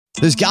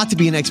There's got to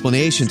be an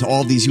explanation to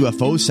all of these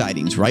UFO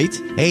sightings, right?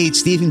 Hey,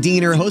 it's Stephen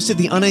Diener, host of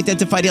the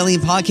Unidentified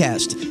Alien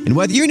Podcast. And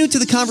whether you're new to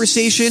the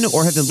conversation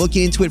or have been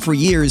looking into it for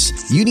years,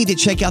 you need to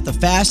check out the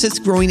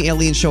fastest growing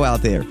alien show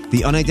out there,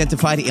 the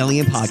Unidentified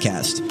Alien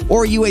Podcast,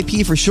 or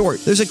UAP for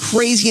short. There's a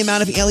crazy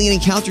amount of alien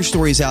encounter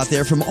stories out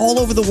there from all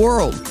over the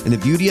world. And the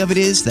beauty of it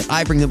is that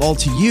I bring them all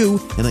to you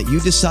and let you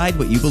decide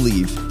what you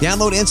believe.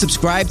 Download and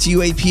subscribe to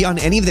UAP on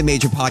any of the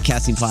major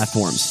podcasting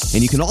platforms.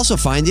 And you can also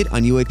find it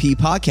on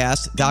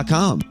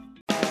UAPpodcast.com.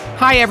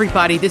 Hi,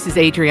 everybody. This is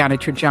Adriana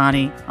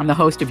Trajani. I'm the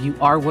host of You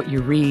Are What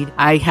You Read.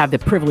 I have the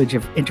privilege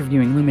of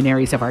interviewing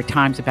luminaries of our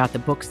times about the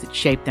books that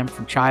shaped them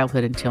from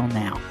childhood until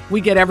now.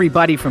 We get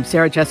everybody from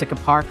Sarah Jessica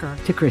Parker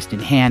to Kristen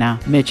Hanna,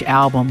 Mitch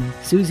Albom,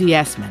 Susie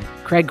Essman,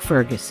 Craig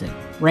Ferguson,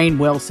 Rainn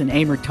Wilson,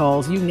 Amor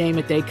Tolls, you name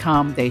it, they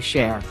come, they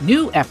share.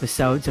 New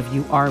episodes of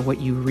You Are What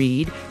You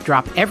Read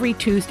drop every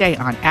Tuesday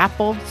on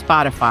Apple,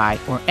 Spotify,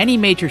 or any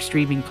major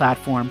streaming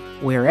platform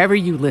wherever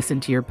you listen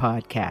to your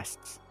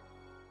podcasts.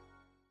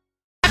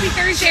 Happy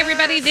Thursday,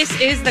 everybody. This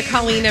is the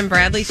Colleen and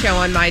Bradley Show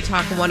on My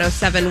Talk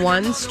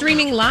 1071,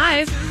 streaming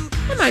live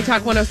on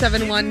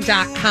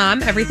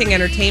MyTalk1071.com. Everything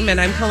Entertainment.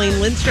 I'm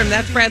Colleen Lindstrom.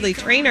 That's Bradley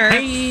Trainer.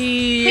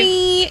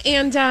 Hey.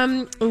 And,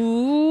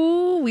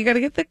 we got to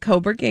get the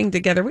Cobra Gang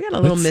together. We got a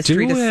little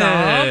mystery to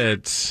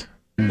solve.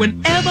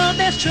 Whenever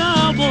there's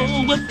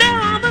trouble, we're there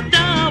on the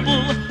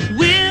double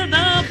with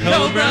the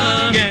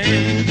Cobra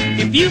Gang.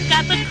 If you've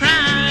got the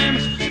crime,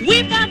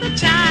 we've got the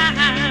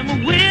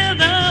time with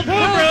the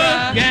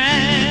Cobra Gang.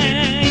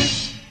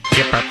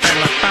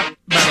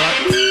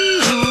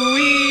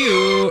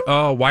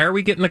 Oh, why are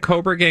we getting the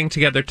Cobra Gang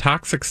together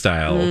toxic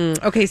style?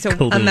 Okay, so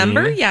Colleen.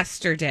 remember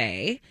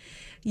yesterday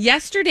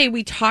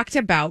we talked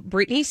about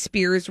Britney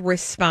Spears'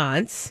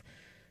 response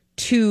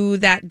to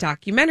that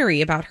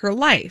documentary about her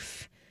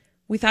life.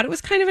 We thought it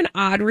was kind of an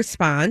odd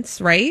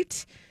response,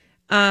 right?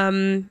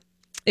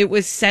 It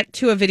was set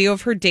to a video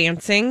of her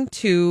dancing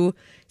to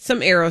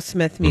some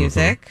Aerosmith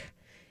music.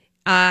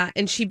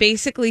 And she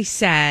basically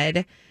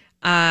said,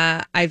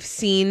 I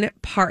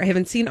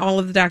haven't seen all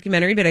of the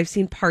documentary, but I've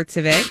seen parts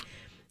of it.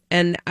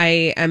 And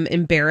I am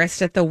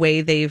embarrassed at the way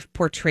they've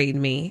portrayed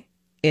me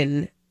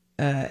in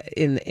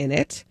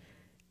it.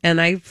 And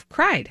I've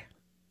cried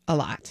a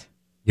lot.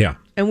 Yeah.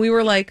 And we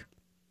were like,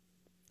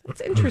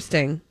 that's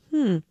interesting.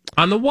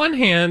 On the one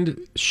hand,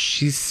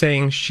 she's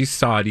saying she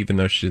saw it even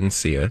though she didn't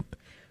see it.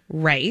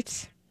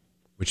 Right.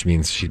 Which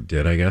means she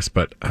did, I guess.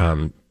 But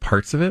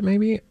parts of it,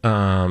 maybe.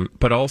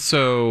 But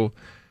also,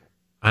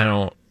 I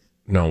don't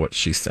know what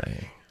she's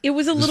saying. It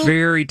was a little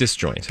very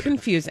disjointed.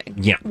 confusing.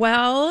 Yeah.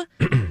 Well,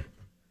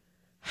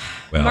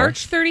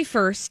 March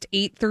 31st,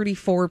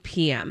 8:34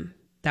 p.m.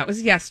 That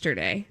was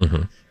yesterday.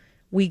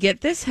 We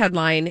get this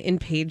headline in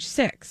page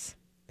 6.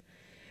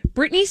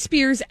 Britney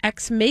Spears'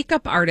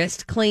 ex-makeup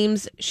artist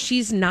claims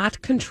she's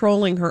not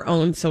controlling her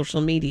own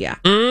social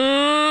media.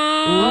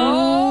 Oh.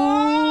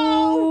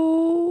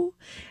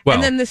 Well,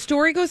 And then the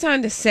story goes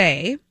on to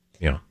say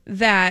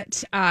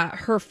that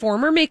her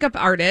former makeup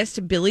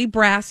artist, Billy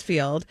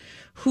Brassfield,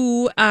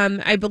 who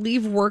I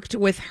believe worked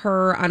with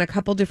her on a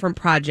couple different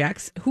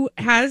projects, who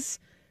has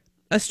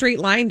a straight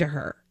line to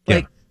her,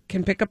 like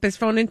can pick up his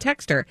phone and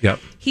text her. Yep.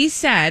 He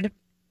said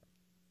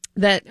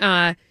that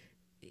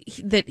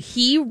that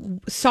he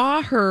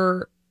saw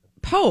her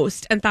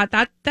post and thought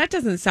that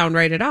doesn't sound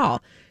right at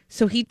all.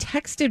 So he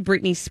texted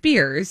Britney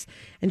Spears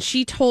and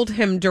she told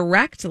him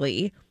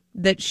directly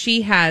that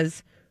she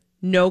has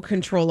no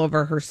control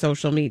over her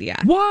social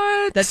media.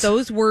 What? That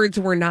those words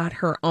were not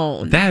her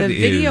own. That the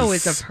video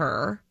is is of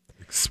her.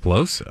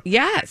 Explosive.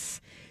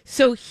 Yes.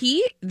 So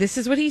this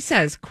is what he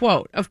says,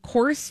 quote, "Of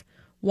course,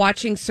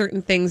 watching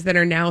certain things that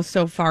are now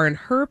so far in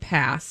her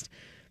past,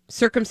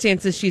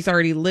 circumstances she's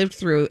already lived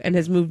through and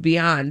has moved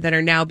beyond that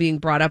are now being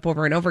brought up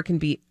over and over can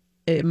be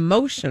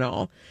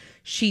emotional.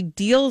 She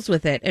deals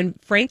with it, and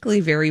frankly,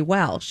 very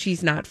well.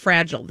 She's not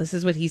fragile." This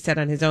is what he said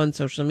on his own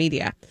social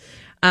media.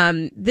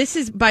 This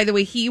is, by the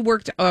way, he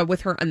worked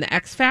with her on the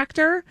X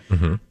Factor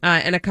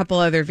and a couple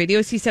other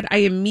videos. He said, "I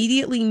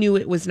immediately knew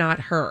it was not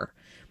her.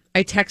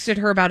 I texted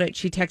her about it.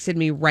 She texted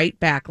me right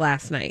back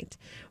last night.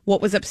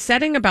 What was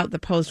upsetting about the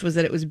post was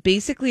that it was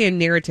basically a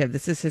narrative."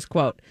 This is his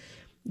quote,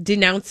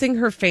 "denouncing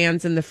her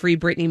fans and the Free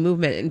Britney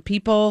movement, and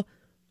people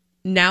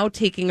now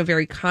taking a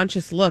very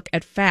conscious look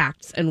at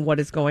facts and what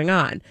is going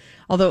on.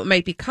 Although it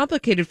might be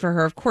complicated for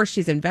her, of course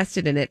she's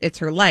invested in it. It's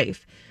her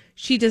life.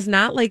 She does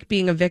not like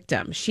being a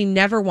victim. She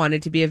never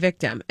wanted to be a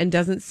victim and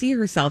doesn't see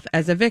herself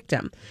as a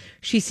victim.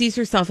 She sees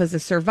herself as a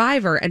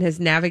survivor and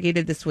has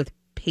navigated this with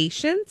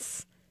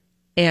patience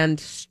and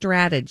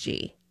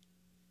strategy."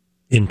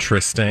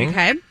 Interesting.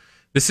 Okay.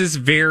 This is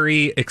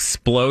very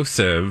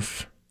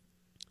explosive.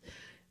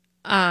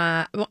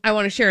 I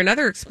want to share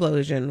another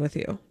explosion with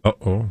you.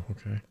 Oh,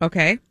 okay.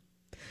 Okay.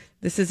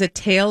 This is a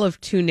tale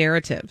of two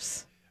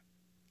narratives.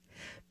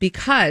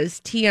 Because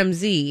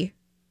TMZ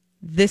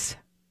this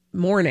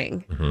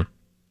morning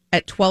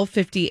at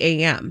 12:50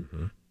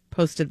 a.m.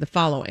 posted the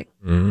following.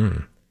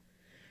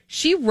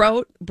 She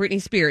wrote,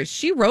 Britney Spears,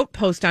 she wrote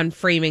post on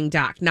Framing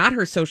Doc, not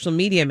her social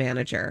media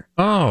manager.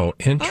 Oh,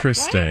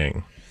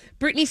 interesting.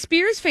 Britney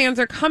Spears fans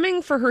are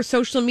coming for her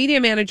social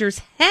media manager's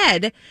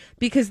head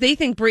because they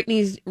think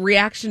Britney's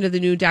reaction to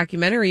the new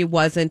documentary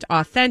wasn't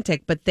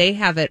authentic, but they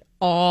have it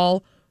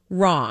all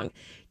wrong.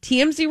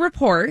 TMZ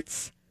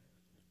reports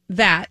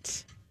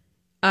that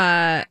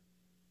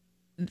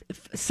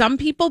some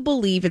people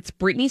believe it's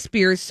Britney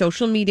Spears'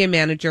 social media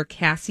manager,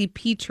 Cassie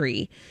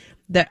Petrie,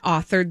 that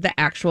authored the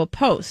actual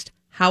post.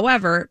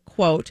 However,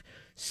 quote,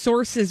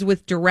 sources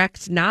with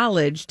direct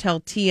knowledge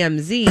tell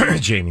TMZ.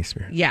 Jamie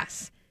Spears.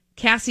 Yes.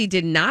 Cassie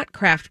did not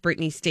craft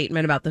Britney's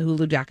statement about the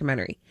Hulu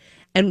documentary.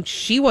 And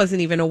she wasn't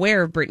even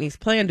aware of Britney's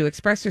plan to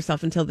express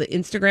herself until the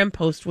Instagram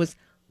post was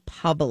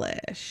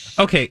published.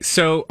 Okay,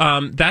 so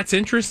that's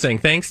interesting.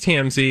 Thanks,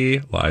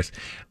 TMZ. Lies.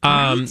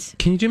 Right.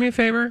 Can you do me a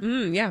favor?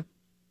 Yeah.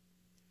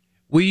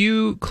 Will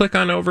you click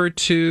on over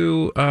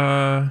to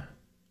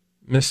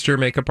Mr.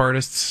 Makeup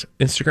Artist's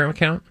Instagram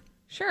account?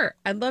 Sure.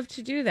 I'd love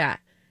to do that.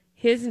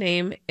 His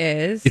name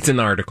is... It's in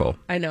the article.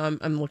 I know.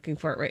 I'm looking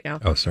for it right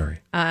now. Oh, sorry.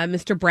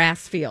 Mr.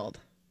 Brassfield.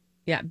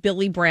 Yeah,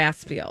 Billy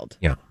Brassfield.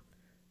 Yeah.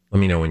 Let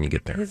me know when you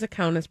get there. His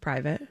account is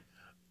private.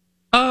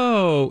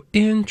 Oh,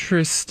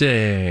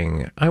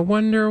 interesting. I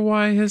wonder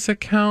why his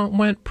account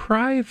went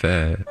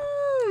private.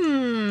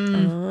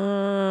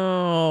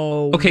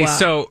 Oh. Okay,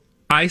 so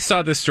I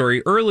saw this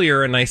story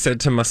earlier and I said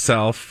to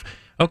myself,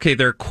 okay,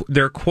 they're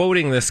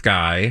quoting this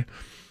guy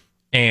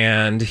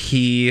and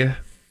he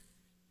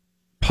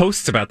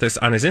posts about this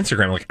on his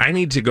Instagram. Like, I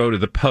need to go to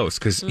the post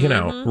because, you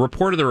know,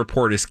 report of the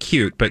report is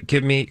cute, but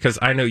give me, because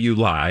I know you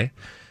lie.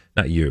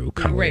 Not you,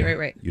 Colleen.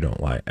 Right. You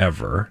don't lie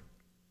ever.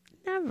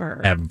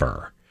 Never.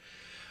 Ever.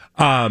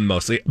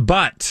 Mostly.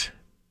 But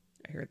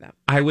I heard that.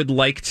 I would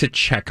like to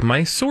check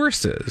my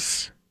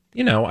sources.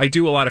 You know, I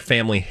do a lot of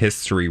family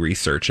history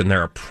research, and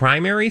there are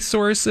primary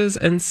sources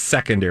and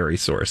secondary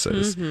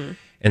sources.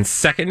 And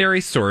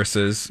secondary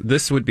sources,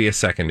 this would be a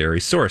secondary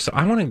source. So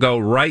I want to go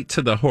right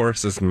to the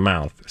horse's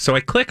mouth. So I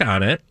click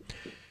on it,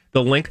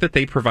 the link that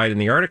they provide in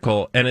the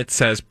article, and it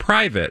says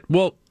private.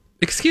 Well,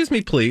 excuse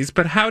me, please,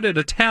 but how did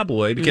a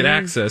tabloid get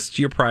access to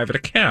your private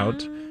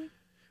account?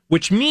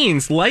 Which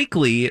means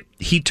likely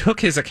he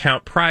took his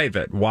account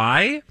private.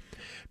 Why?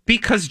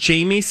 Because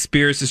Jamie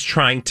Spears is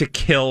trying to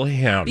kill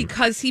him.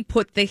 Because he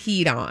put the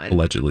heat on.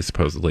 Allegedly,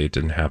 supposedly, it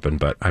didn't happen,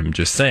 but I'm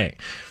just saying.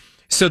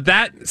 So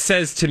that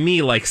says to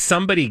me, like,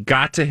 somebody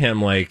got to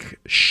him, like,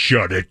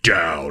 shut it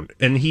down.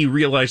 And he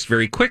realized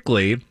very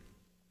quickly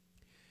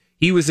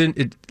he was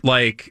in,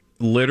 like,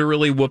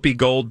 literally Whoopi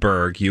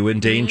Goldberg, you in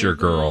danger,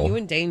 girl. You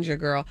in danger,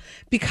 girl.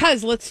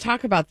 Because let's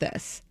talk about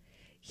this.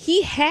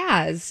 He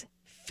has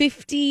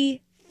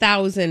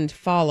 50,000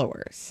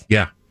 followers.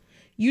 Yeah.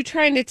 You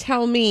trying to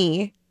tell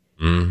me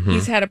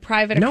he's had a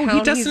private account? No,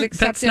 he doesn't. He's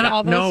accepted that's not,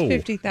 all those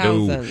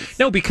 50,000.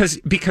 No, because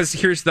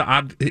here's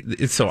the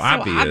it's so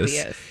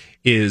obvious.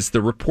 Is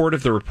the report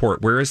of the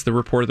report. Where is the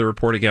report of the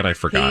report again? I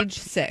forgot. Page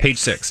 6. Page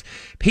 6.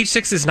 Page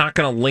 6 is not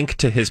going to link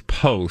to his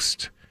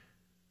post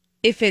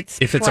if it's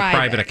a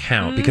private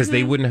account because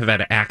they wouldn't have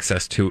had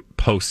access to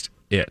post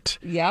it.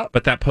 Yep.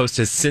 But that post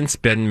has since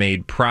been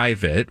made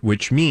private,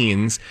 which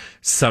means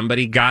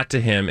somebody got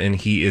to him and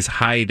he is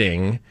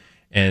hiding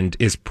and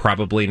is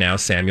probably now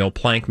Samuel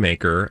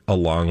Plankmaker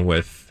along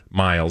with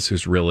Miles,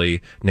 who's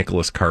really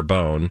Nicholas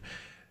Carbone,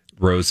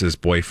 Rose's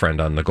boyfriend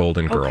on The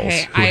Golden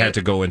Girls, who had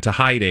to go into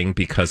hiding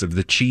because of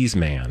the cheese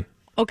man.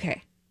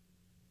 Okay.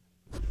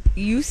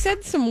 You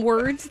said some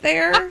words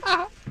there.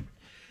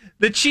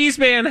 The cheese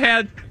man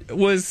had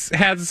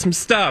some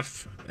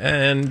stuff,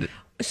 and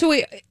so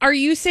wait, are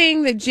you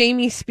saying that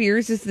Jamie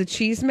Spears is the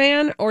cheese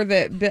man, or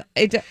that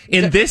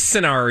in this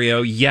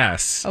scenario,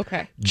 yes.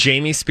 Okay.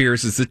 Jamie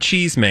Spears is the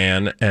cheese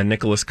man, and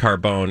Nicholas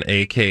Carbone,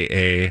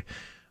 aka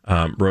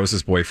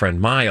Rose's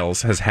boyfriend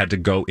Miles, has had to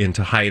go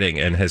into hiding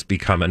and has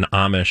become an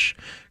Amish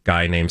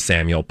guy named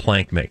Samuel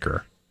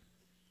Plankmaker.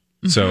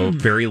 So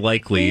very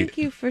likely. Thank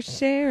you for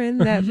sharing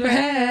that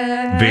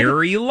bread.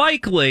 Very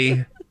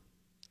likely,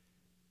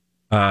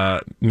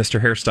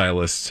 Mr.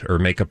 Hairstylist or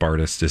makeup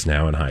artist is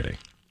now in hiding.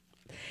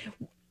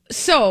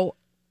 So,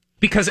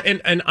 because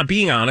and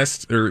being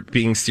honest, or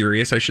being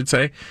serious, I should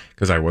say,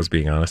 because I was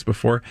being honest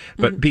before,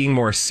 but being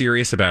more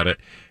serious about it,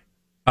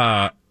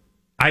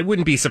 I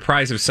wouldn't be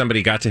surprised if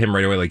somebody got to him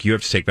right away, like, you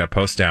have to take that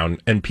post down,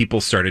 and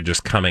people started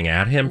just coming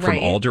at him from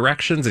all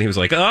directions, and he was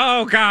like,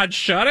 oh, God,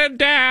 shut it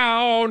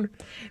down.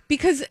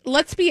 Because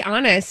let's be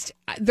honest,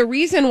 the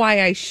reason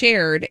why I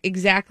shared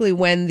exactly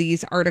when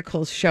these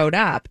articles showed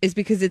up is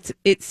because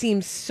it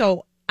seems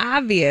so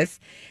obvious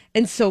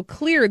and so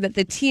clear that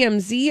the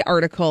TMZ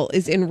article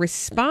is in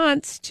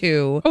response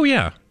to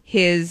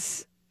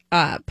his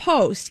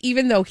post,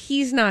 even though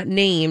he's not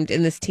named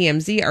in this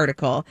TMZ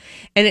article,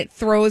 and it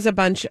throws a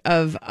bunch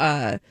of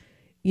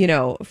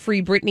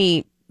Free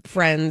Britney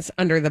friends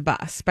under the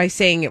bus by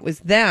saying it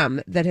was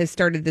them that has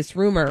started this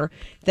rumor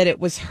that it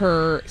was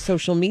her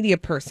social media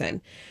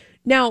person.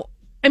 Now,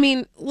 I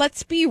mean,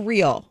 let's be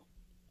real.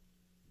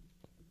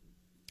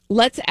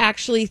 Let's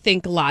actually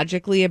think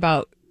logically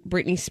about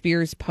Britney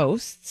Spears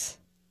posts,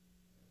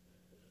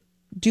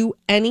 do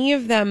any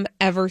of them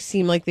ever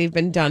seem like they've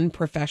been done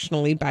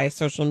professionally by a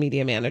social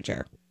media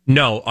manager?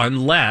 No,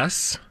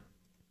 unless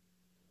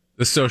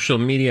the social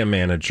media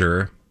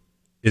manager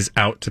is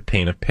out to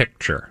paint a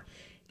picture.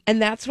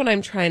 And that's what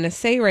I'm trying to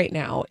say right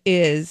now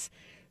is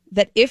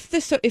that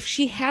if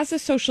she has a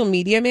social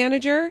media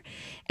manager,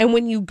 and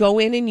when you go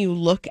in and you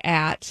look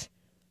at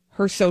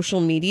her social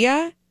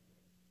media,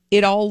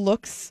 it all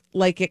looks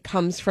like it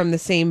comes from the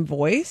same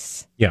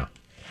voice. Yeah.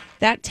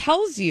 That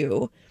tells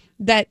you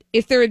that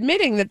if they're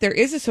admitting that there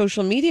is a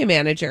social media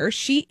manager,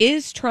 she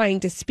is trying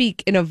to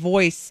speak in a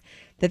voice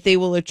that they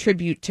will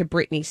attribute to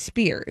Britney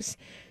Spears.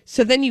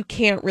 So then you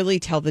can't really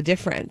tell the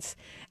difference.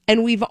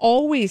 And we've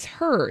always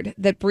heard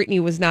that Britney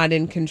was not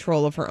in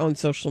control of her own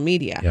social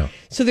media. Yeah.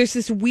 So there's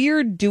this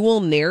weird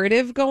dual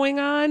narrative going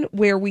on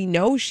where we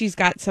know she's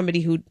got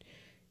somebody who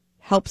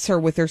helps her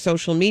with her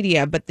social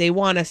media, but they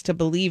want us to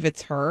believe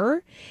it's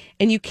her.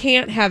 And you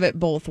can't have it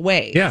both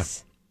ways. Yeah.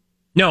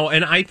 No,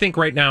 and I think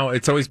right now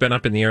it's always been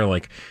up in the air.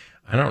 Like,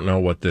 I don't know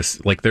what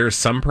this, like, there's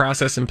some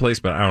process in place,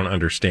 but I don't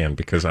understand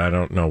because I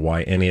don't know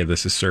why any of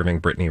this is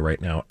serving Britney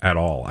right now at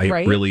all. I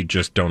really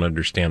just don't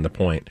understand the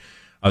point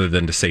other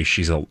than to say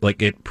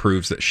it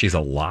proves that she's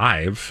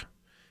alive.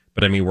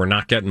 But I mean, we're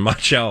not getting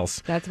much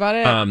else. That's about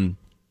it.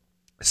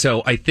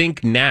 So I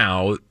think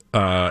now,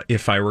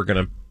 if I were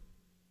going to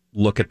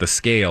look at the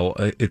scale,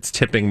 it's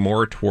tipping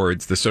more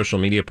towards the social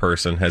media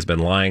person has been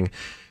lying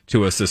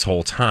to us this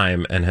whole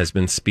time and has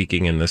been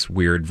speaking in this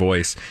weird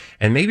voice.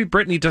 And maybe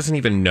Britney doesn't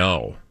even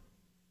know.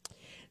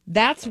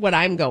 That's what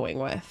I'm going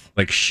with.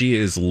 Like, she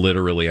is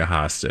literally a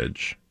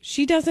hostage.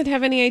 She doesn't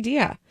have any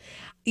idea.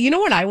 You know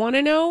what I want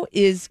to know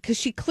is, because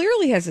she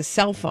clearly has a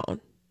cell phone.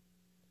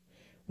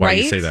 Why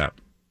do you say that?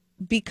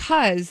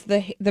 Because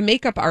the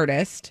makeup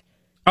artist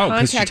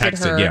because she contacted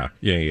texted. her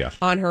Yeah.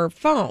 on her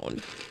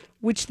phone,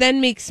 which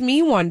then makes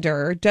me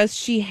wonder, does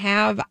she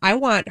have, I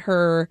want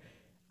her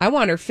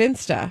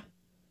Finsta.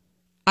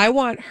 I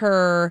want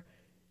her,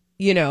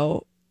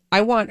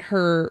 I want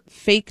her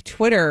fake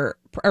Twitter,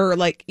 or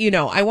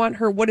I want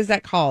her, what is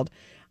that called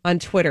on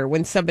Twitter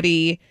when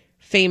somebody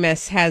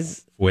famous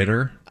has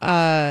Twitter?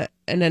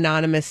 An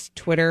anonymous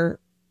Twitter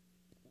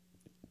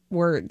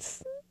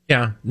words.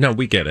 Yeah, no,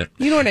 we get it.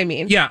 You know what I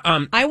mean? Yeah.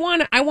 I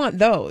want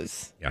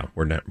those. Yeah,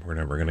 we're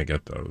never gonna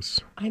get those.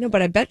 I know,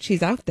 but I bet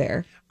she's out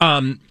there.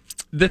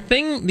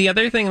 The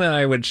other thing that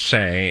I would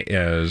say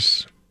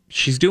is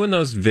she's doing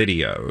those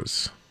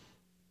videos.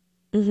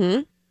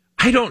 Mm-hmm.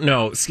 I don't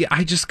know. See,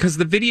 because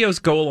the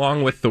videos go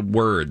along with the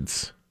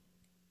words.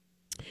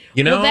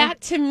 Well,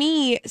 that to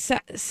me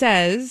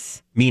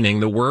says, meaning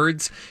the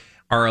words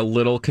are a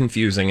little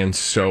confusing, and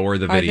so are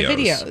the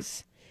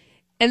videos.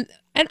 And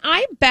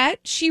I bet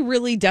she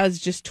really does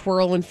just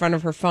twirl in front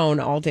of her phone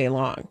all day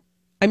long.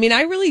 I mean,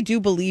 I really do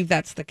believe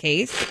that's the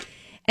case.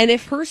 And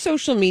if her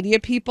social media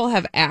people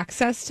have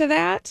access to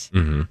that,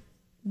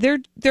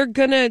 they're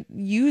gonna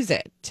use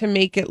it to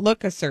make it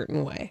look a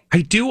certain way.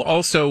 I do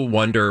also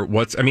wonder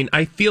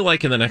I feel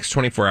like in the next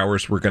 24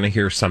 hours we're going to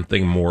hear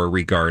something more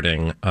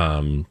regarding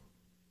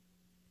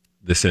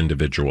this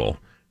individual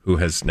who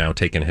has now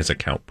taken his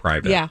account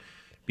private. Yeah.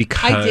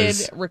 Because I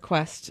did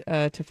request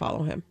to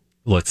follow him.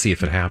 Let's see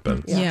if it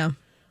happens. Yeah.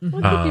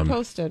 We'll keep you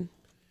posted.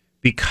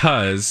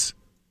 Because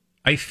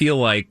I feel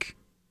like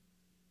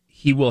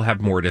he will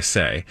have more to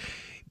say.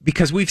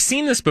 Because we've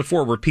seen this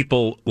before where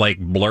people like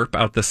blurp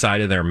out the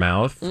side of their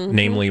mouth.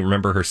 Namely,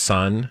 remember her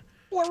son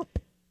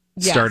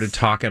started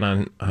talking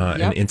on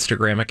an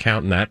Instagram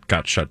account, and that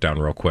got shut down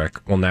real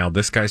quick. Well, now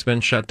this guy's been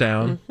shut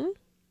down.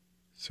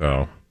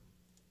 So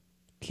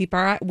keep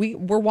our eye.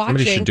 We're watching.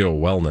 Somebody should do a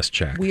wellness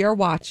check. We are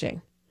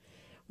watching.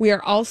 We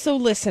are also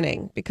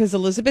listening because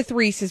Elizabeth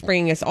Reese is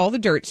bringing us all the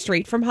dirt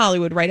straight from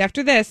Hollywood right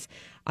after this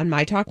on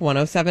My Talk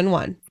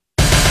 107.1.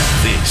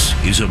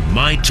 This is a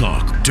My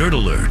Talk Dirt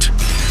Alert.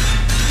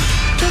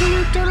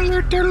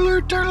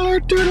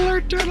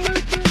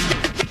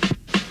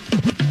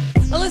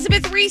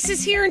 Elizabeth Reese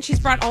is here, and she's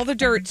brought all the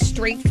dirt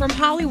straight from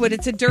Hollywood.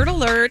 It's a dirt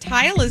alert.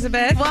 Hi,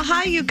 Elizabeth. Well,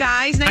 hi, you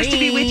guys. Nice to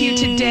be with you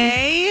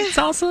today. It's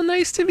also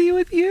nice to be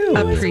with you.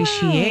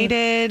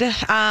 Appreciated.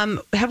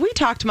 Have we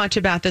talked much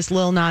about this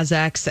Lil Nas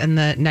X and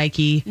the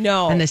Nike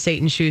and the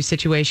Satan shoes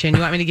situation?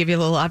 You want me to give you a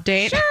little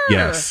update? Sure.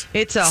 Yes.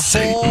 It's a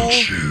whole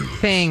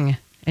thing,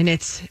 and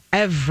it's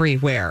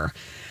everywhere.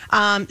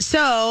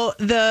 So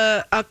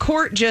a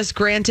court just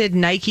granted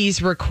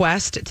Nike's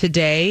request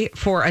today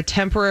for a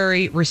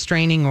temporary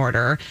restraining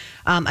order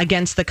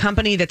against the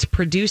company that's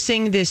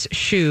producing this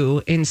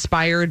shoe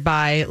inspired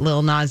by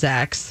Lil Nas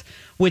X,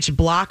 which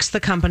blocks the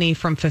company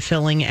from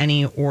fulfilling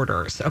any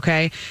orders.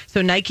 Okay.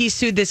 So Nike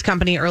sued this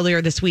company earlier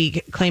this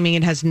week, claiming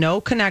it has no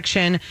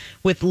connection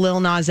with Lil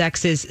Nas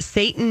X's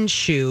Satan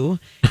shoe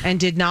and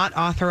did not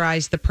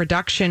authorize the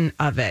production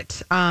of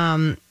it.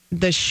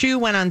 The shoe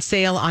went on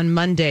sale on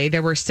Monday.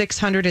 There were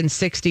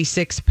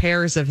 666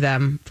 pairs of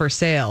them for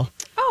sale.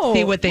 Oh,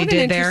 see what they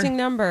did there? Interesting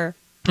number.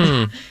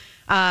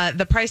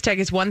 The price tag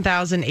is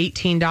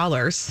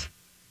 $1,018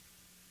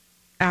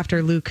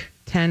 after Luke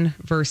 10,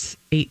 verse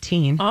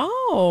 18.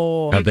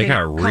 Oh. They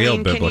got real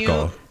Colleen,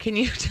 biblical. Can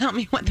you tell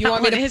me what that You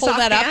want me one to is pull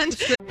that up?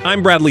 offhand?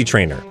 I'm Bradley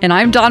Trainer. And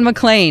I'm Don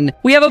McClain.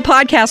 We have a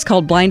podcast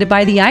called Blinded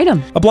by the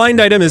Item. A blind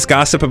item is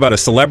gossip about a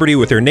celebrity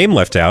with their name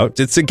left out.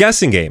 It's a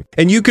guessing game,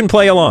 and you can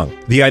play along.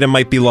 The item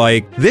might be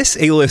like, this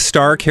A-list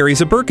star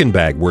carries a Birkin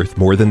bag worth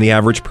more than the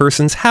average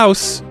person's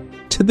house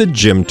to the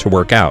gym to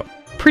work out.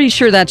 Pretty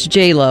sure that's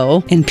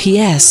J-Lo. And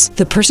P.S.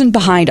 the person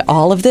behind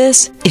all of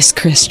this is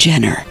Kris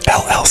Jenner,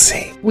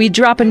 LLC. We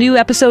drop a new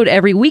episode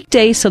every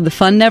weekday so the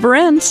fun never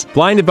ends.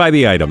 Blinded by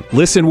the Item.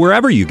 Listen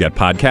wherever you get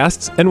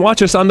podcasts and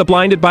watch us on the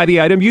Blinded by the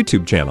Item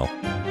YouTube channel.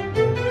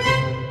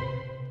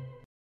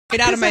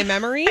 Out of my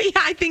memory? Yeah,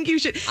 I think you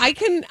should. I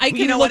can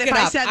You know look what? it If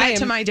I up. said that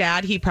to my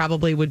dad, he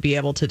probably would be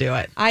able to do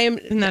it. I'm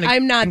that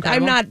I'm not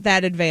incredible?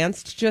 that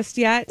advanced just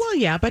yet. Well,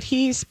 yeah, but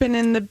he's been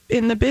in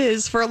the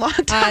biz for a long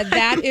time.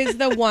 That is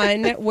the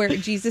one where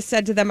Jesus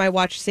said to them, I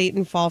watched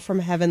Satan fall from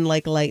heaven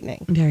like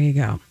lightning. There you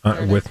go.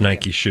 With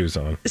Nike shoes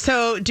on.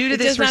 So, due to It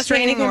this does not say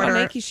restraining anything about order,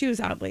 Nike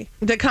shoes, oddly.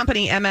 the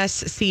company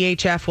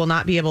MSCHF will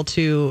not be able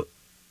to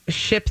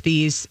ship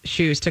these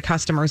shoes to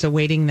customers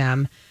awaiting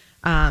them.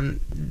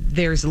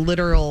 There's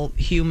literal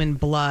human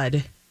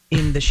blood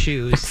in the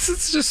shoes.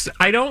 It's just,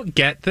 I don't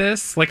get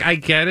this. Like, I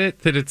get it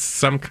that it's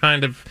some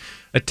kind of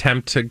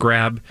attempt to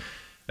grab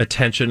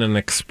attention and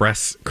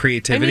express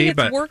creativity, it's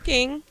but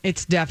working.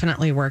 It's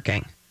definitely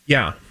working.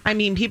 yeah. I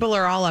mean, people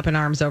are all up in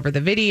arms over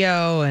the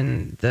video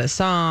and the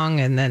song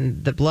and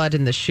then the blood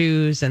in the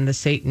shoes and the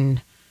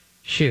Satan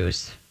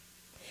shoes.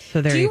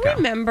 So there Do you you go.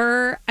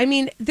 remember? I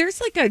mean, there's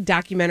like a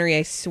documentary,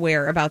 I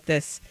swear, about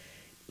this.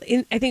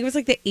 I think it was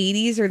like the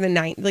 80s or the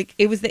 90s. Like,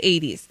 it was the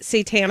 80s.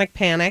 Satanic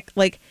Panic.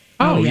 Like,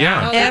 Oh,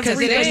 yeah. Because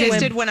it Everybody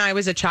existed when I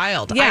was a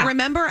child. Yeah. I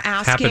remember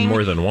asking. Happened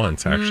more than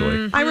once,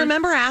 actually. I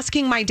remember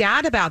asking my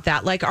dad about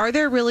that. Like, are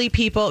there really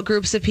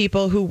groups of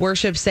people who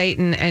worship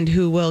Satan and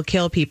who will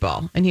kill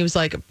people? And he was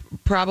like,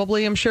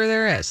 probably, I'm sure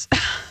there is.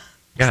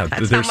 Yeah,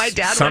 That's there's how my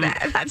dad some, would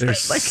act. That's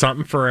there's like-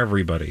 something for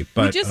everybody,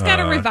 but we just got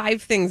to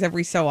revive things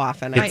every so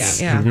often, I it's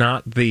guess. Yeah.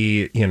 not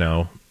the,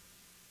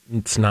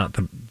 it's not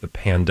the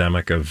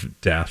pandemic of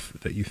death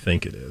that you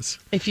think it is.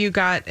 If you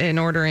got an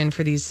order in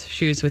for these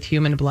shoes with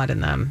human blood in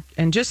them,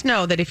 and just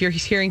know that if you're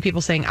hearing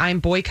people saying, I'm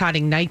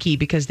boycotting Nike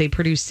because they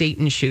produce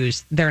Satan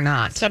shoes, they're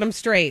not. Set them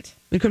straight.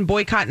 We can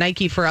boycott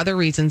Nike for other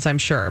reasons, I'm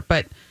sure,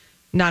 but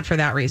not for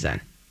that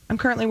reason. I'm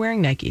currently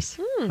wearing Nikes.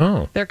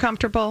 Oh. They're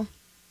comfortable.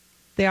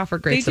 They offer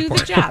great They do support.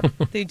 the job.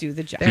 They do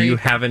the job. Do you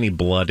have any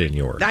blood in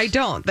yours? I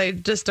don't. They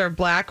just are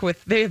black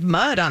they have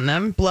mud on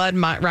them. Blood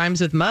rhymes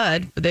with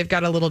mud, but they've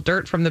got a little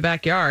dirt from the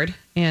backyard,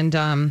 and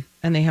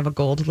they have a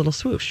gold little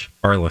swoosh.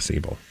 Far less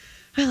evil.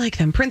 I like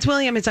them. Prince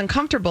William is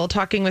uncomfortable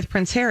talking with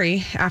Prince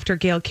Harry after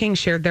Gayle King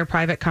shared their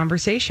private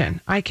conversation.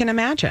 I can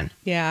imagine.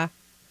 Yeah.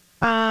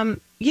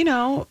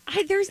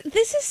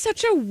 This is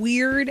such a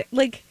weird,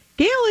 like,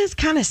 Gayle is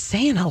kind of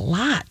saying a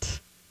lot.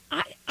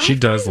 She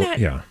does, find that-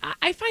 yeah.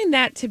 I find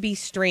that to be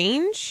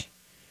strange.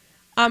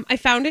 I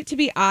found it to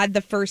be odd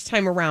the first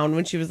time around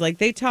when she was like,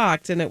 they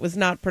talked and it was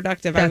not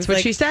productive. That's what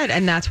she said,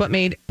 and that's what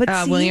made But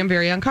see- William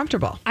very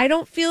uncomfortable. I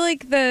don't feel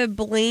like the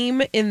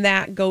blame in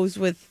that goes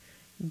with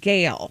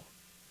Gayle.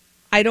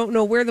 I don't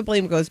know where the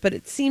blame goes, but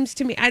it seems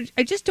to me, I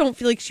just don't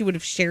feel like she would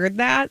have shared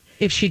that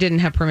If she didn't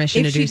have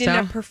permission if to do she so.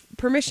 didn't have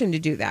permission to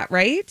do that,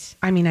 right?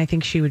 I mean, I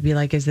think she would be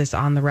like, is this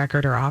on the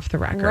record or off the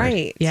record?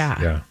 Right. Yeah.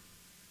 Yeah.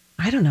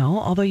 I don't know.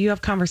 Although you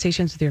have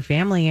conversations with your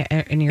family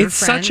and your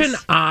It's friends. such an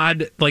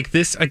odd, like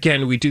this,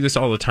 again, we do this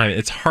all the time.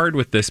 It's hard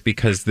with this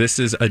because this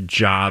is a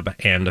job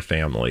and a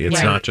family. It's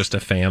Right. not just a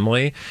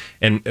family.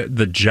 And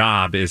the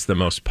job is the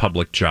most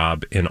public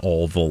job in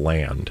all the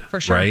land. For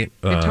sure. Right?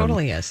 It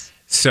totally is.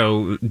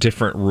 So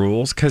different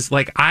rules. Cause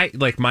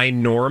my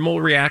normal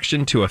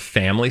reaction to a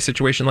family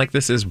situation like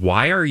this is,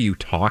 why are you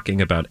talking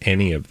about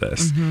any of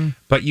this?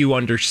 But you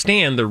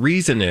understand the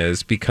reason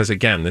is because,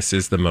 again, this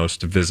is the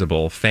most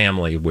visible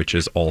family, which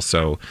is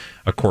also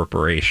a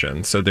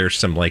corporation. So there's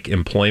some like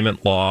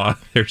employment law.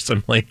 There's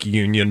some like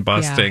union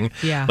busting.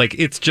 Yeah. Like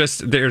it's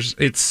just,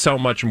 it's so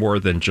much more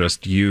than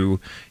just you,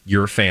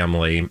 your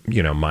family,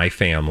 my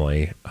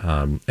family.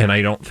 And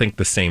I don't think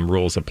the same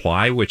rules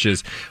apply, which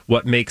is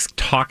what makes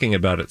talking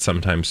about it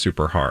sometimes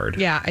super hard.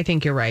 Yeah, I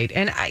think you're right.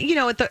 And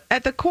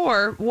at the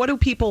core, what do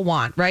people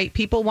want, right?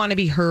 People want to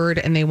be heard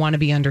and they want to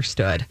be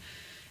understood.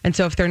 And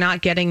so if they're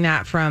not getting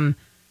that from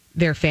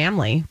their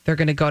family, they're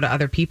going to go to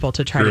other people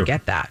to try to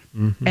get that.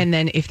 And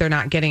then if they're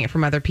not getting it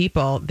from other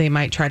people, they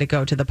might try to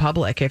go to the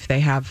public if they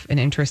have an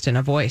interest in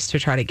a voice to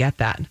try to get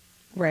that.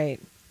 Right.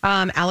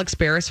 Alex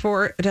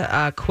Beresford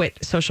quit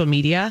social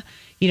media.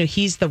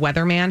 He's the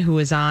weatherman who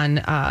was on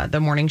the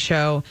morning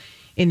show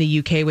in the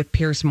UK with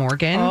Piers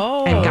Morgan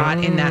and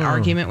got in that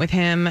argument with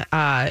him.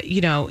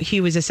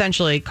 He was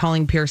essentially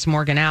calling Piers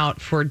Morgan out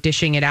for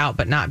dishing it out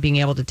but not being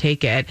able to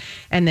take it.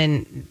 And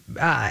then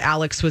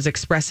Alex was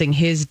expressing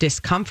his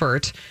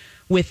discomfort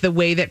with the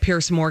way that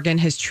Piers Morgan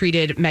has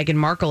treated Meghan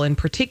Markle in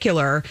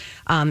particular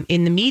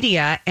in the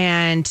media.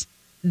 And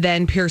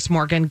then Piers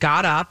Morgan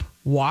got up,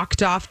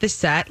 walked off the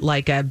set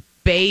like a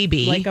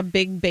baby. Like a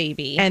big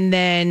baby. And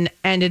then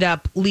ended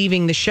up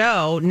leaving the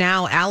show.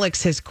 Now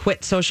Alex has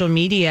quit social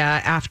media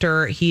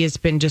after he has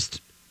been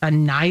just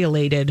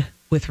annihilated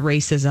with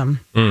racism.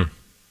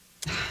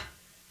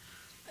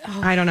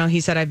 I don't know.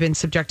 He said, I've been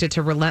subjected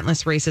to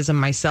relentless racism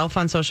myself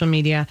on social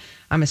media.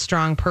 I'm a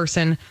strong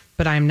person,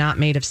 but I'm not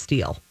made of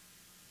steel.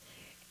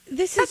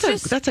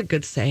 That's a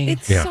good saying.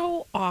 It's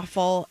so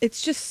awful.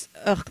 It's just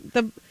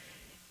the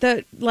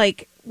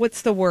like,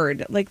 what's the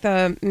word? Like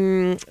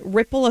the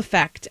ripple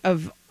effect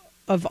of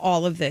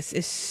all of this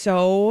is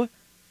so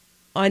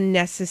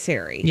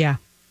unnecessary. Yeah.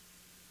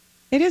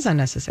 It is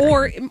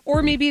unnecessary.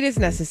 Or maybe it is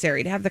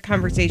necessary to have the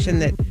conversation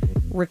that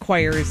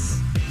requires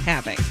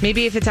having.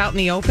 Maybe if it's out in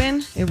the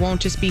open, it won't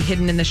just be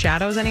hidden in the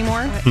shadows anymore.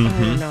 I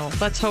don't know.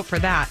 Let's hope for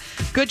that.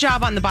 Good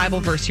job on the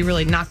Bible verse. You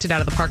really knocked it out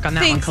of the park on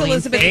that Thanks, one, Colleen.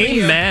 Elizabeth.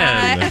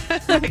 Amen.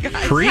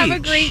 Preach. Have a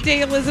great day,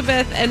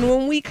 Elizabeth. And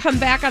when we come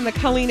back on the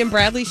Colleen and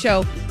Bradley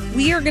show,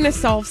 we are going to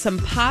solve some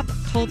pop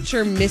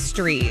culture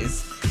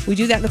mysteries. We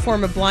do that in the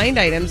form of blind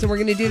items, and we're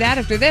going to do that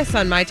after this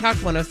on My Talk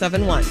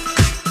 1071.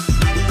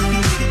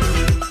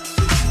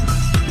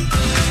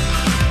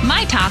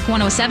 My Talk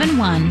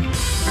 1071.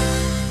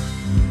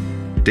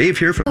 Dave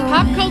here for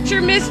Pop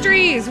culture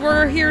mysteries.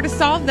 We're here to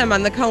solve them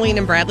on the Colleen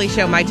and Bradley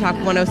show, My Talk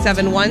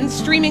 1071,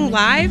 streaming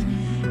live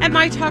at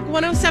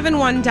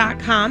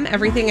mytalk1071.com.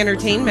 Everything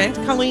Entertainment.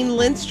 Colleen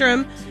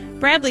Lindstrom,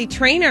 Bradley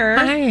Trainer.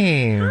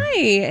 Hi.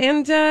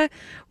 And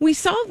we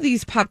solve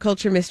these pop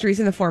culture mysteries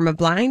in the form of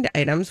blind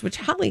items, which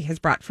Holly has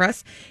brought for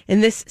us.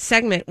 In this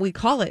segment, we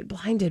call it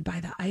Blinded by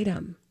the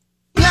Item.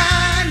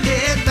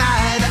 Blinded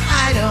by the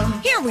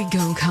item. Here we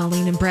go,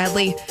 Colleen and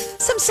Bradley.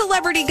 Some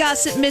celebrity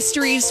gossip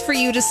mysteries for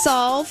you to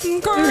solve.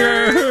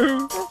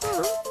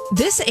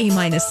 This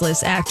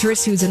A-list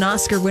actress, who's an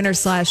Oscar winner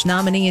 /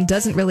 nominee and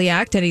doesn't really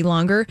act any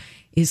longer,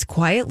 is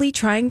quietly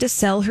trying to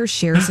sell her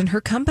shares in her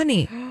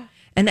company.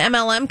 An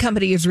MLM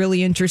company is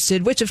really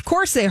interested, which of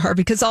course they are,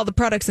 because all the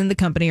products in the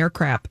company are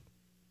crap.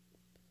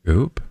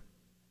 Oop.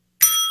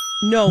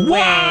 No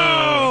way.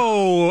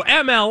 Whoa!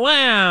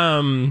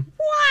 MLM.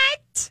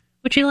 What?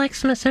 Would you like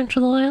some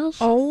essential oils?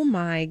 Oh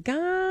my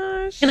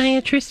gosh. Can I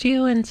interest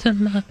you in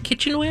some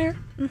kitchenware?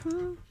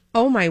 Mm-hmm.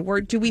 Oh my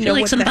word. Do we Would know you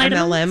like what some the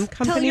vitamins? MLM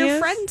company Tell your is?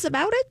 friends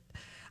about it.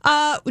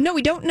 No,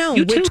 we don't know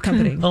You too which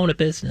company. can own a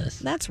business.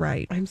 That's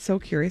right. I'm so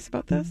curious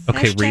about this.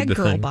 Okay, Hashtag read the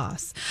girl thing.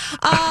 boss.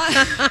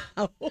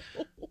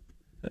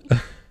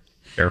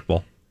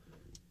 Careful.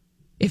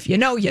 If you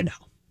know, you know.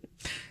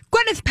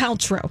 Gwyneth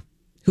Paltrow,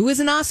 who is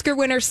an Oscar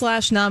winner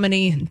 /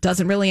 nominee and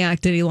doesn't really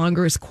act any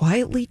longer, is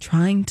quietly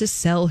trying to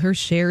sell her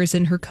shares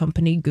in her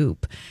company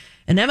Goop.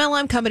 An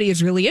MLM company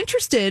is really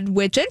interested,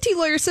 which NT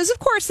Lawyer says, of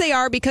course they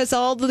are, because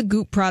all the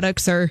Goop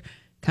products are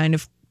kind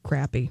of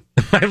crappy.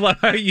 I love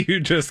how you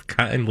just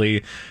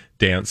kindly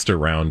danced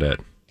around it.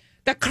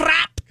 The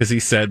crap. Because he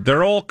said,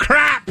 they're all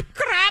crap.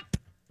 Crap.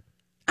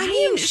 I I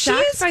mean, am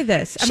shocked by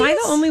this. Am I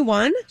the only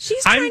one?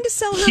 She's trying to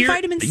sell her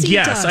vitamin C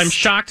Yes, dust. I'm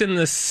shocked in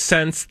the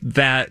sense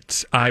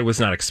that I was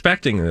not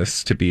expecting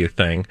this to be a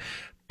thing.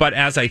 But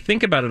as I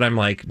think about it, I'm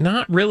like,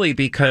 not really,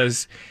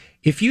 because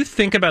if you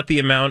think about the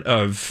amount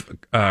of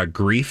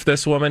grief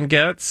this woman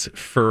gets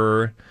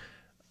for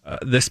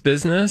this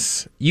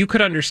business, you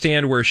could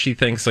understand where she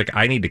thinks, like,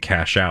 I need to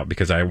cash out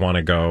because I want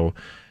to go,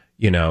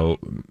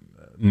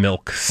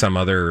 milk some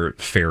other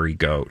fairy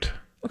goat.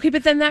 Okay,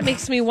 but then that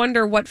makes me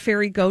wonder what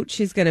fairy goat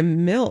she's going to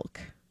milk.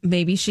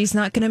 Maybe she's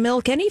not going to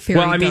milk any fairy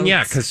Well, I mean, goats.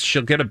 yeah, because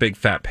she'll get a big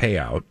fat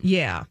payout.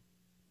 Yeah.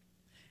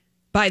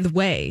 By the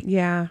way,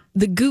 yeah,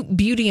 the Goop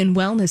Beauty and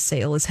Wellness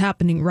sale is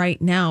happening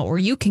right now, or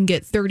you can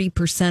get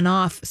 30%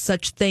 off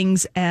such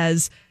things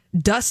as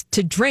dust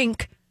to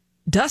drink,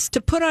 dust to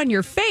put on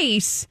your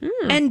face,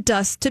 and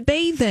dust to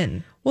bathe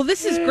in. Well,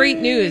 this is great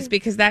news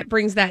because that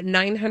brings that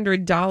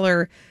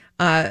 $900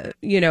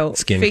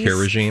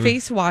 skincare regime,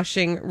 face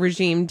washing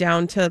regime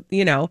down to,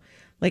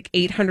 like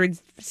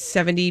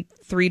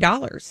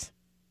 $873.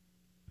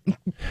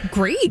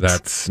 Great.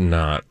 That's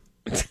not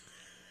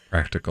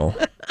practical.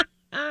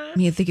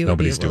 You think it would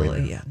Nobody's be a little,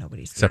 doing that. yeah,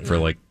 nobody's except for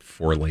doing like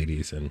 4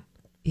 ladies in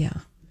Yeah.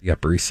 the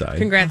Upper East Side.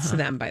 Congrats to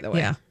them, by the way.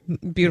 Yeah.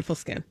 Beautiful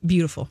skin.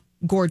 Beautiful.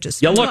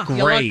 Gorgeous. You look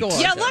Mwah. great.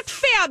 You look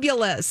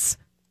fabulous.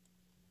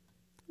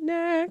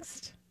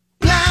 Next.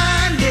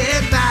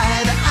 Blinded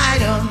by the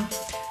item.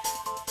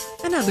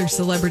 Another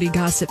celebrity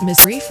gossip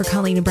mystery for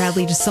Colleen and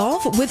Bradley to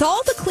solve. With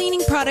all the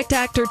cleaning product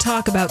actor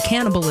talk about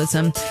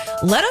cannibalism,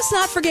 let us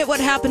not forget what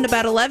happened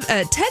about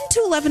 10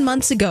 to 11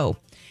 months ago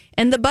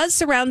and the buzz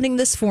surrounding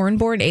this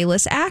foreign-born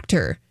A-list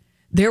actor.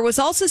 There was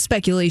also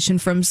speculation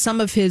from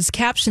some of his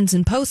captions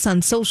and posts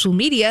on social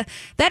media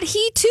that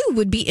he too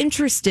would be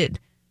interested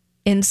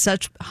in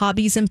such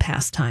hobbies and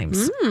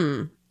pastimes.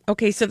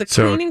 Okay, so the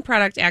cleaning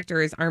product actor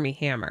is Armie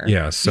Hammer.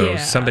 Yeah, so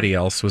somebody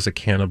else was a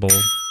cannibal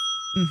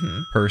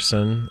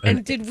person.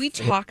 And did we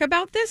talk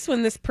about this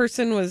when this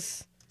person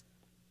was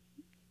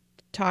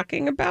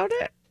talking about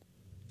it?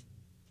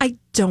 I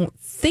don't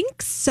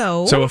think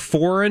so. So a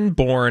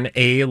foreign-born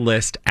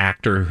A-list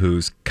actor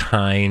who's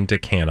kind to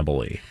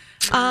cannibally.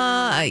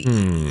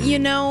 You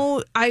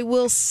know, I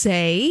will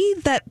say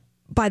that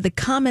by the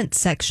comment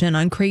section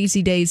on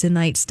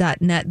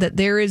crazydaysandnights.net that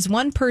there is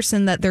one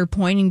person that they're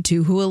pointing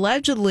to who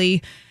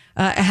allegedly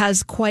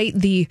has quite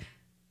the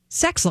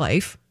sex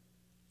life.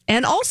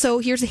 And also,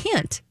 here's a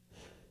hint.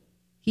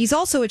 He's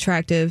also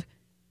attractive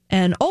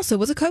and also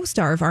was a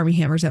co-star of Armie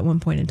Hammers at one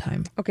point in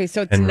time. Okay,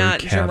 so it's Henry not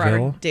Cavill?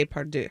 Gerard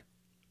Depardieu.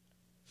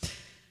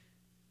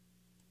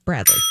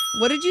 Bradley.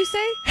 What did you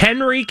say?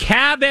 Henry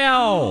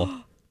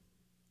Cavill.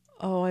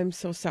 Oh, I'm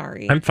so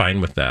sorry. I'm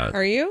fine with that.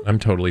 Are you? I'm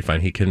totally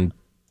fine. He can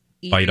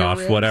Eat bite your off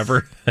ribs?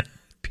 whatever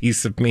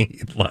piece of meat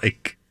he'd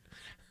like.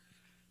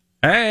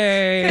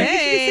 Hey.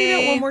 Can you say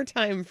that one more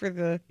time for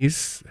the...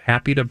 He's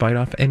happy to bite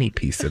off any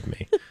piece of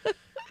me.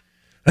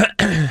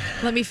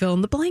 Let me fill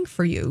in the blank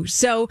for you.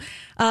 So,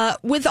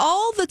 with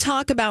all the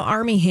talk about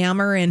Armie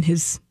Hammer and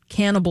his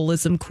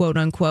cannibalism, quote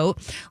unquote,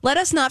 let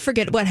us not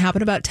forget what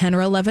happened about 10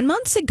 or 11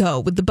 months ago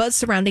with the buzz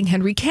surrounding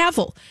Henry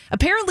Cavill.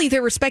 Apparently,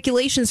 there were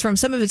speculations from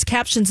some of his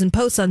captions and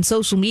posts on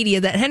social media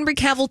that Henry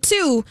Cavill,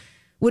 too,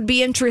 would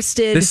be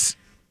interested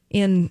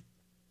in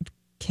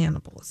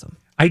cannibalism.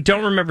 I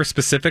don't remember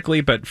specifically,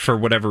 but for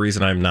whatever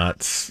reason, I'm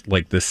not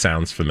like, this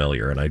sounds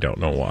familiar, and I don't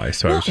know why.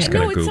 So I was just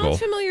going to it Google. sounds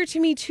familiar to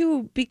me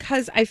too,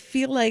 because I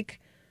feel like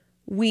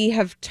we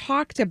have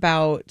talked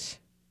about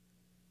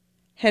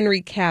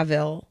Henry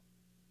Cavill,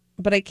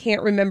 but I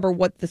can't remember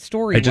what the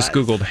story was. I just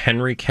Googled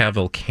Henry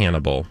Cavill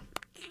cannibal.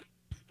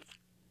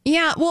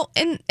 Yeah, well,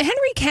 and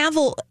Henry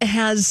Cavill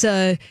has,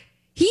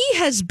 he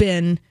has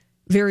been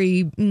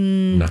very...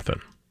 Nothing.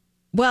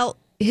 Well,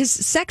 his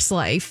sex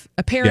life,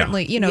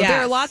 apparently, Yeah.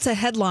 There are lots of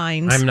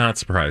headlines. I'm not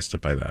surprised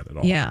by that at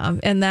all. Yeah,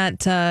 and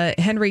that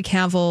Henry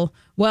Cavill,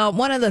 well,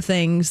 one of the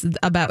things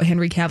about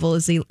Henry Cavill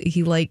is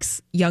he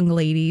likes young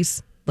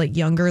ladies, like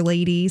younger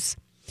ladies.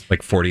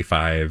 Like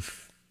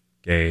 45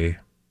 gay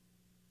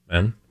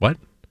men? What?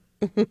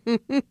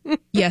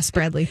 Yes,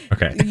 Bradley.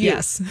 Okay.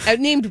 Yes.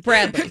 Named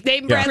Bradley.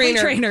 Named Bradley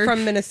Trainer.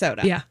 From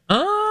Minnesota. Yeah.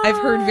 I've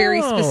heard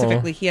very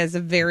specifically he has a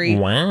very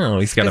Wow,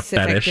 he's got a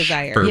specific fetish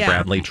desire. for Yeah.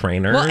 Bradley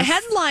Trainer. Well, a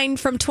headline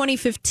from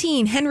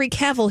 2015, Henry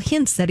Cavill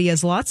hints that he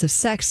has lots of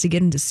sex to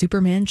get into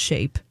Superman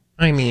shape.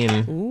 I mean,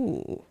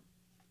 Ooh.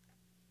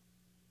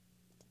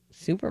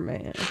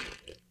 Superman.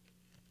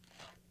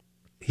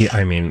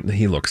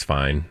 he looks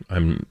fine.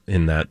 I'm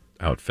in that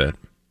outfit.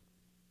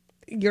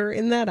 You're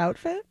in that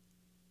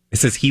It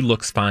says he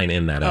looks fine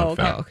in that Oh,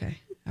 outfit. Okay.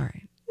 All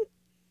right.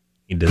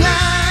 He does.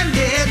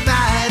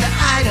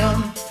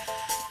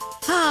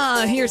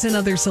 Here's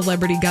another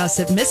celebrity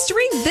gossip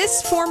mystery.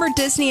 This former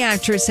Disney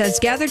actress has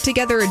gathered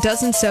together a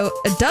dozen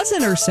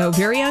or so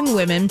very young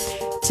women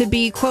to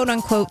be quote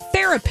unquote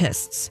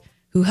therapists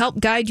who help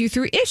guide you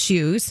through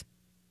issues.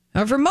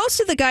 However, most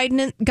of the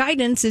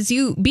guidance is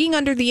you being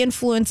under the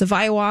influence of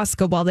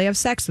ayahuasca while they have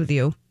sex with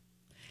you.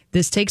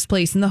 This takes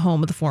place in the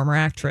home of the former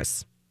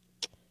actress.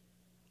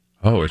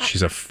 Oh,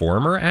 she's a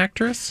former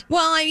actress?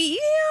 Well,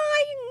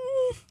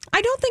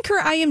 I don't think her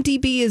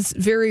IMDb is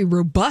very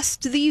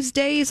robust these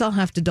days. I'll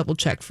have to double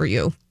check for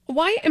you.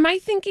 Why am I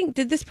thinking,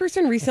 did this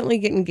person recently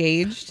get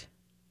engaged?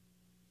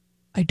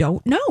 I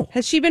don't know.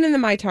 Has she been in the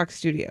My Talk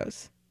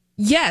studios?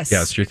 Yes.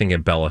 Yes, you're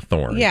thinking Bella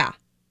Thorne. Yeah.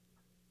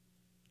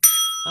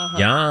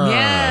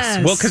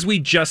 Yes. Well, because we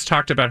just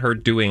talked about her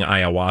doing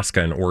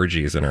ayahuasca and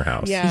orgies in her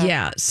house.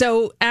 Yeah.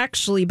 So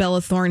actually,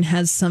 Bella Thorne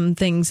has some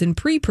things in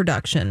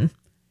pre-production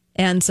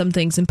and some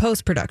things in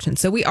post-production.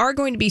 So we are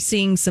going to be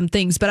seeing some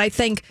things, but I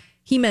think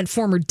he meant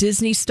former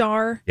Disney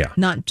star,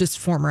 not just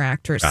former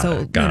actress.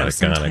 Got it.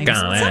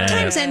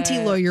 Sometimes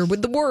NT lawyer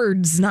with the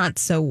words not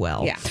so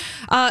well.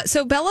 Yeah.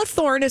 So Bella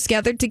Thorne has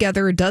gathered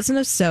together a dozen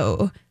or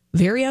so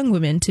very young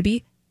women to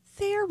be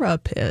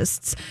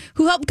therapists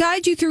who help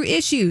guide you through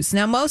issues.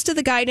 Now, most of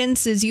the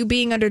guidance is you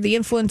being under the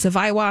influence of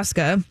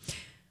ayahuasca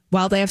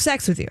while they have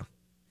sex with you.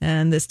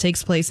 And this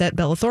takes place at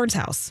Bella Thorne's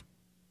house.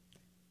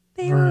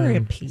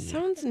 Therapy.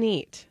 Sounds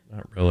neat.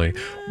 Not really.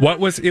 What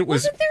was it?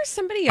 Wasn't there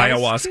somebody else?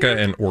 ayahuasca too?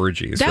 and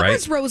orgies, That right?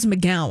 was Rose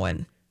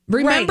McGowan.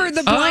 Remember Right.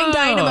 the blind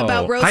item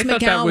about Rose I McGowan?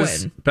 thought that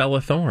was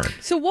Bella Thorne.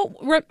 So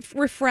what?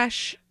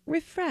 Refresh.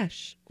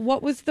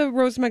 What was the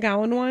Rose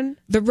McGowan one?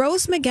 The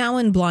Rose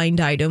McGowan blind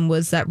item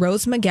was that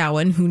Rose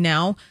McGowan, who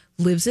now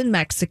lives in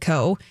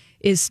Mexico,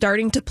 is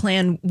starting to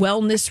plan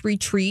wellness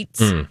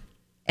retreats.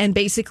 And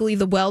basically,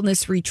 the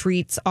wellness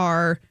retreats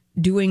are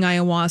doing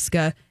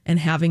ayahuasca and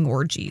having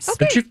orgies.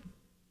 Okay.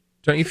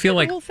 Don't you feel the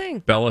like whole thing.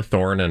 Bella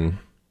Thorne and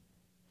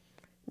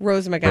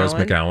Rose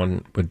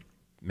McGowan would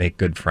make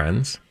good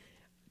friends?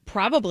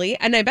 Probably,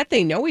 and I bet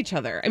they know each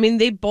other. I mean,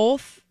 they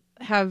both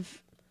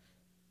have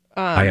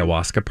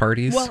ayahuasca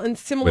parties? and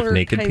similar with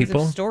naked kinds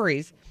people? of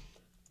stories.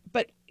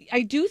 But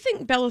I do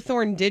think Bella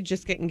Thorne did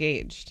just get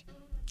engaged.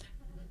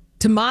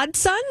 To Maud's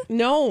son?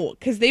 No,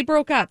 because they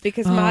broke up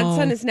because Maud's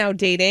son is now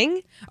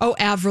dating. Oh,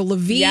 Avril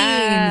Lavigne.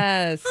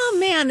 Yes. Oh,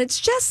 man, it's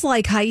just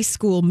like high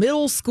school,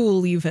 middle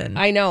school even.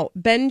 I know.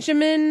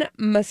 Benjamin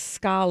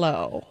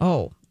Mascalo.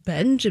 Oh,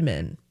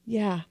 Benjamin.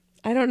 Yeah.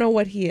 I don't know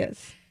what he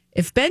is.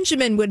 If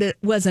Benjamin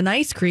was an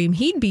ice cream,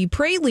 he'd be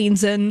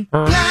pralines and...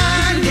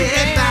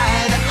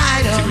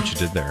 what you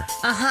did there.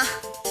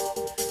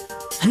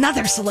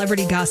 Another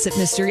celebrity gossip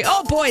mystery.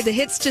 Oh boy, the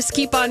hits just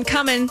keep on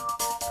coming.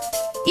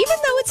 Even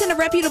though it's in a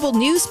reputable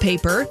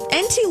newspaper,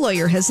 NT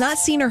Lawyer has not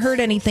seen or heard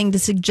anything to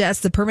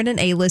suggest the permanent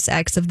A-list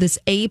ex of this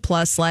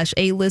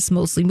A+/A-list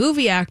mostly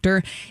movie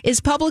actor is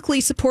publicly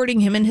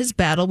supporting him in his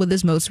battle with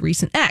his most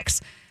recent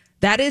ex.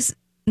 That is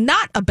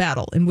not a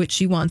battle in which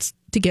she wants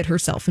to get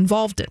herself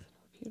involved in.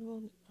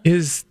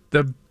 Is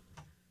the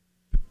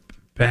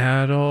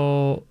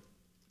battle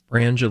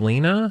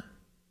Brangelina?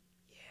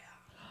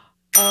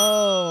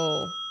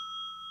 Oh.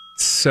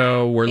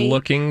 So we're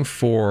looking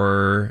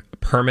for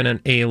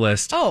permanent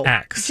A-list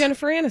X.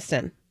 Jennifer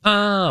Aniston.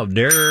 Oh,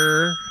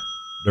 der.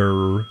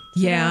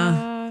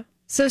 Yeah.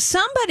 So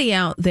somebody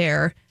out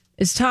there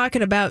is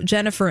talking about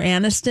Jennifer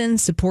Aniston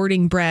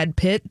supporting Brad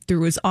Pitt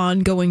through his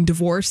ongoing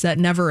divorce that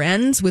never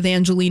ends with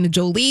Angelina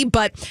Jolie,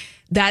 but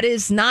that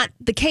is not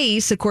the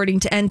case according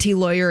to NT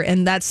Lawyer,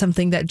 and that's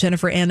something that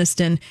Jennifer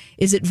Aniston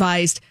is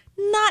advised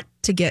not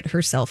to get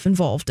herself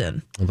involved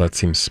in. Well, that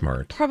seems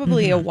smart.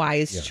 Probably a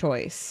wise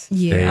choice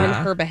on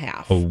her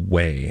behalf.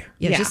 Away.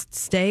 Yeah, just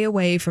stay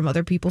away from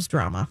other people's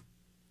drama.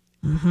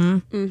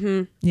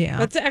 Yeah.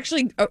 That's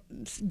actually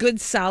good,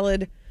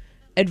 solid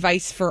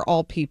advice for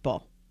all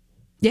people.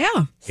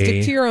 Yeah.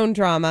 Stick to your own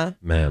drama.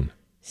 Man.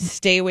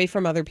 Stay away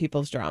from other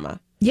people's drama.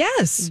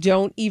 Yes.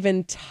 Don't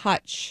even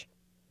touch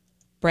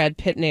Brad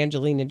Pitt and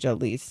Angelina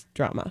Jolie's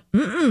drama.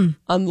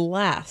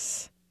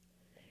 Unless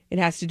it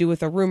has to do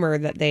with a rumor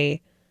that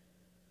they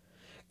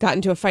got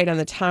into a fight on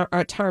the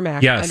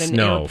tarmac at an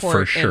airport.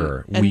 For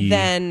sure. And we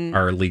then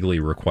are legally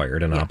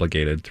required and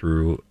obligated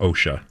through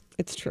OSHA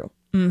it's true.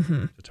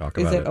 to talk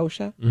about Is it. it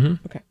OSHA?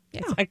 Mm-hmm. Okay.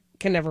 Yeah. I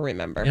can never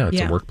remember. Yeah, it's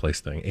a workplace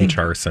thing.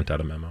 HR sent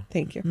out a memo.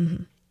 Thank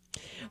you.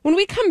 When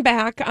we come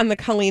back on the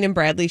Colleen and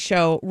Bradley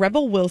show,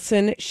 Rebel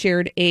Wilson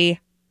shared a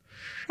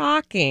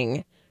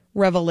shocking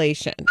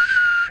revelation.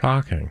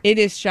 Shocking. It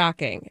is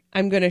shocking.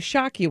 I'm going to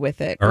shock you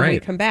with it when we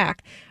come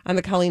back on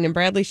the Colleen and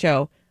Bradley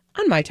show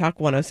on My Talk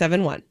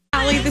 107.1.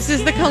 Holly, this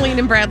is the Colleen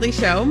and Bradley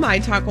show, My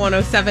Talk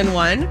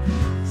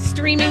 107.1.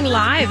 Streaming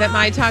live at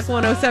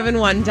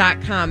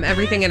mytalk1071.com.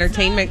 Everything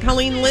Entertainment.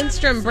 Colleen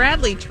Lindstrom,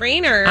 Bradley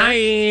Trainer.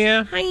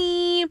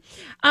 Hi.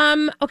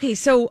 Okay,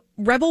 so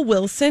Rebel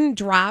Wilson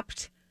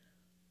dropped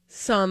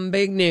some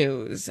big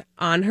news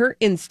on her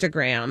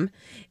Instagram.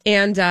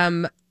 And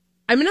I'm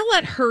going to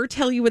let her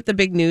tell you what the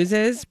big news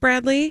is,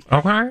 Bradley.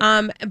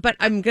 Okay. But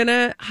I'm going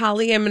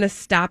to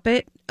stop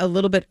it a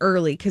little bit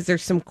early because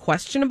there's some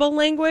questionable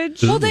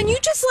language. Well, then you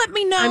just let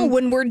me know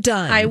when we're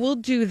done. I will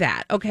do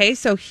that. Okay,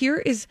 so here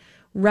is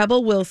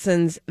Rebel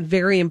Wilson's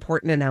very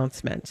important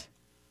announcement.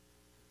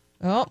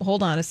 Oh,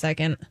 hold on a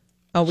second.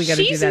 Oh, we got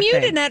to do that. She's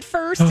muted at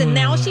first, and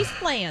now she's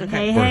playing.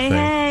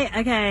 Hey.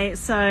 Okay,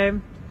 so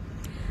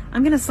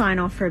I'm going to sign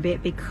off for a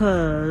bit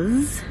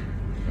because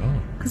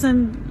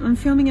I'm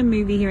filming a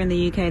movie here in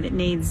the UK that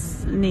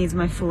needs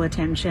my full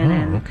attention,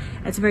 and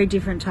it's a very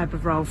different type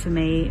of role for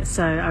me.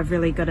 So I've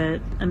really got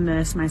to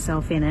immerse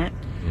myself in it.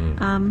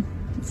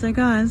 So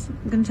guys,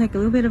 I'm going to take a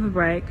little bit of a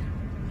break.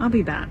 I'll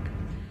be back.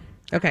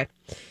 Okay.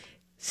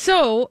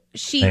 So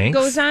she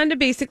goes on to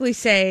basically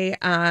say,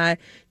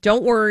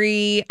 don't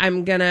worry,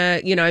 I'm gonna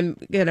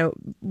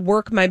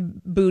work my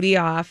booty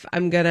off.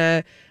 I'm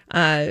gonna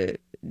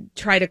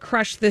try to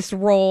crush this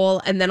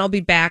role, and then I'll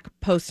be back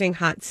posting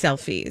hot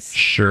selfies.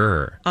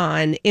 Sure.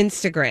 On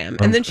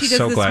Instagram. And then she does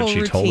this whole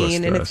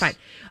routine, and it's fine.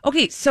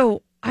 Okay,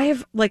 so I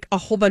have like a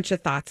whole bunch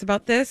of thoughts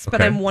about this, but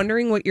I'm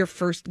wondering what your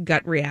first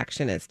gut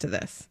reaction is to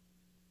this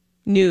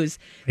news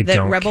that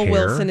Rebel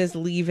Wilson is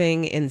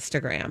leaving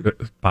Instagram.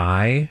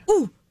 Bye.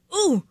 Ooh.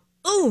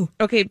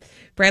 Okay,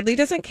 Bradley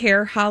doesn't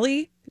care.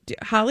 Holly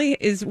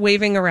is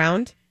waving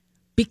around.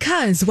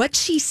 Because what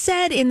she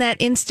said in that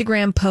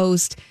Instagram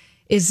post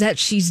is that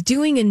she's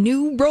doing a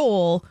new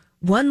role,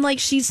 one like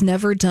she's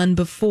never done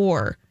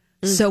before.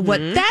 So what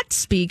that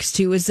speaks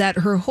to is that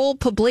her whole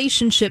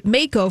publicationship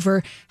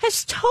makeover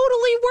has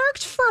totally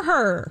worked for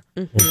her.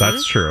 Well,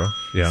 that's true.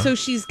 Yeah. So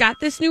she's got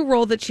this new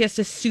role that she has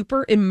to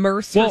super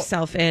immerse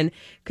herself in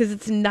because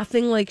it's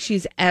nothing like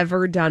she's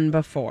ever done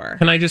before.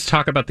 Can I just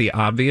talk about the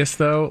obvious,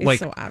 though? It's like,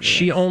 so obvious.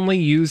 she only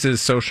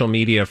uses social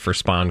media for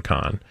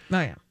SpawnCon. Oh,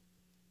 yeah.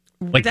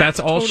 Like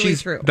that's all totally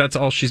true. That's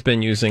all she's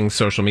been using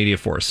social media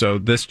for. So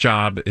this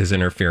job is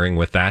interfering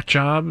with that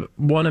job,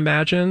 one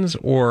imagines,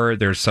 or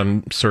there's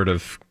some sort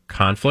of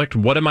conflict.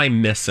 What am I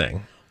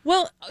missing?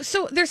 Well,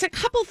 so there's a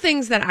couple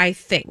things that I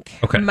think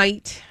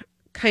might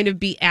kind of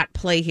be at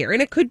play here.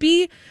 And it could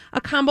be a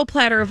combo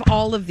platter of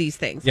all of these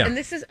things. Yeah. And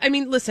this is, I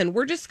mean, listen,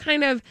 we're just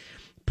kind of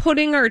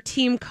putting our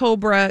Team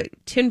Cobra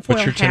tinfoil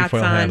hats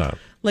on.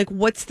 Like,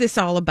 what's this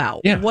all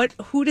about? Yeah.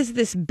 Who does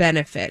this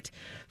benefit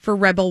for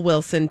Rebel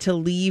Wilson to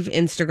leave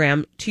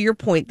Instagram? To your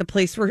point, the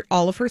place where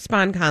all of her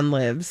SpawnCon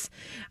lives,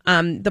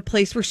 the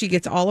place where she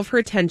gets all of her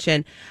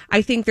attention.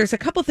 I think there's a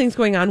couple things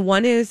going on.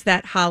 One is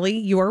that, Holly,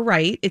 you're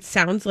right. It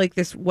sounds like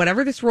this,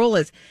 whatever this role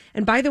is.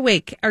 And by the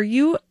way, are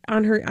you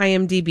on her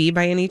IMDb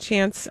by any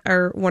chance,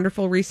 our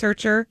wonderful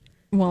researcher?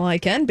 Well, I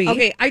can be.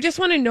 Okay, I just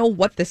want to know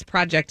what this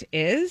project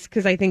is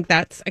because I think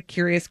that's a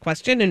curious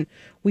question and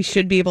we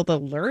should be able to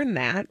learn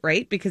that,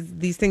 right? Because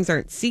these things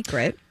aren't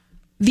secret.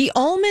 The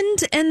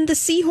Almond and the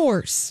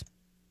Seahorse.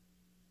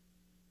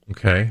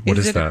 Okay, what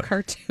is it that? A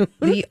cartoon?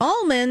 The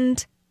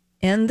Almond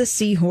and the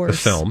Seahorse.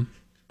 The film.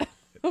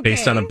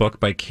 Based on a book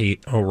by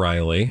Kate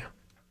O'Reilly.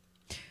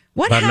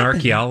 What about happened? an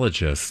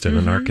archaeologist and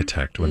an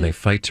architect when they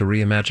fight to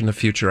reimagine a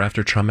future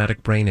after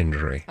traumatic brain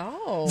injury.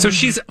 Oh. So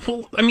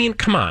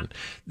come on.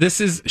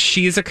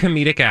 She is a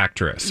comedic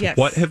actress. Yes.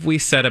 What have we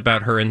said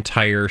about her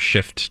entire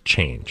shift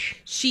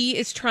change? She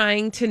is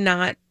trying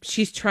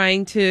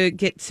to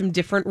get some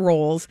different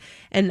roles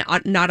and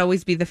not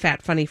always be the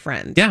fat, funny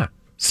friend. Yeah.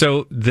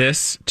 So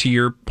this, to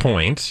your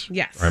point,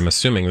 yes, or I'm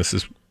assuming this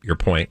is your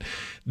point,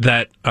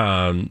 that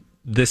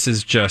this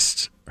is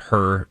just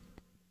her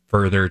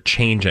further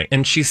changing.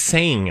 And she's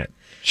saying it.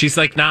 She's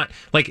like,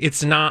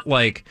 it's not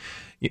like,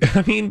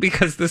 I mean,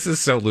 because this is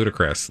so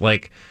ludicrous.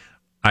 Like,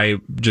 I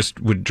just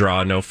would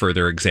draw no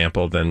further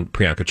example than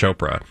Priyanka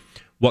Chopra.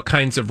 What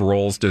kinds of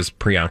roles does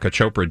Priyanka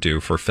Chopra do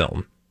for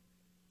film?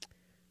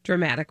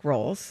 Dramatic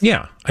roles.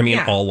 Yeah. I mean,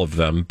 all of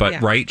them. But,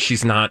 right,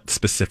 she's not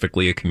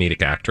specifically a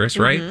comedic actress,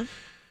 right? Mm-hmm.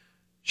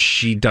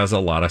 She does a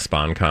lot of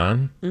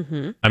SponCon.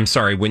 Mm-hmm. I'm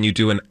sorry, when you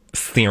do a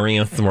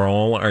serious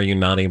role, are you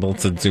not able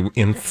to do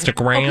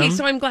Instagram? Okay,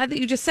 so I'm glad that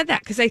you just said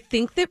that because I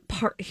think that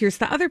here's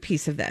the other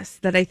piece of this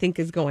that I think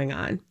is going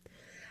on.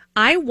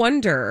 I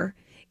wonder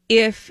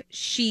if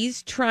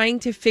she's trying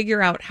to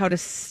figure out how to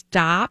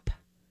stop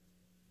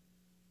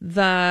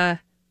the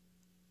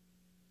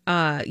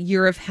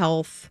year of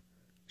health,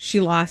 she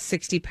lost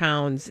 60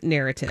 pounds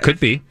narrative. Could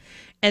be.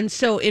 And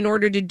so in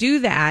order to do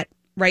that,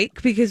 right,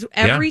 because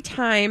every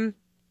time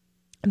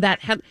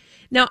that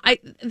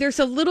there's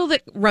a little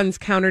that runs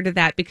counter to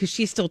that because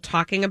she's still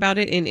talking about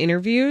it in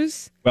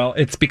interviews. Well,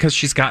 it's because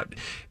she's got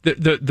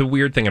the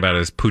weird thing about it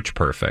is Pooch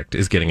Perfect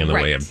is getting in the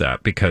way of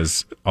that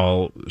because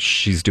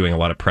she's doing a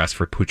lot of press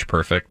for Pooch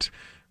Perfect,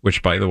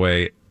 which, by the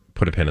way,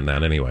 put a pin in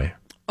that anyway.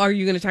 Are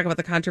you going to talk about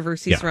the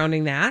controversy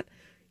surrounding that?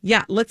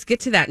 Yeah, let's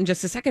get to that in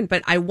just a second.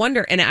 But I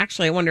wonder, and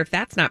actually, I wonder if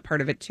that's not part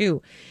of it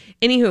too.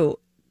 Anywho,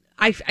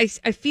 I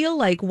feel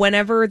like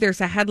whenever there's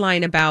a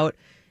headline about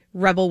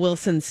Rebel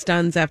Wilson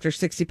stuns after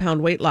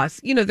 60-pound weight loss,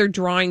 they're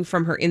drawing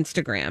from her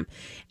Instagram.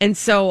 And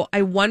so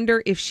I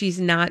wonder if she's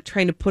not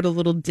trying to put a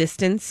little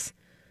distance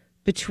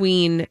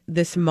between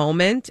this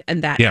moment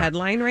and that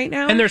headline right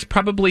now. And there's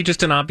probably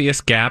just an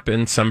obvious gap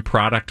in some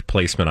product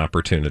placement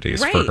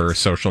opportunities for her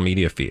social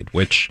media feed,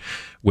 which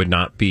would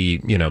not be,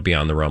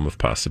 beyond the realm of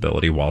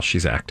possibility while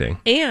she's acting.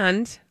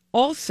 And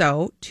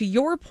also, to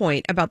your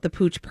point about the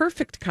Pooch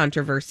Perfect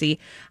controversy,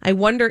 I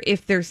wonder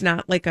if there's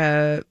not like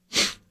a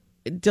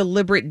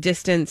deliberate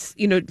distance,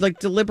 like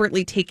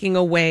deliberately taking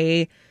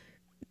away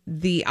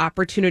the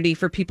opportunity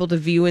for people to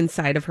view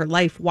inside of her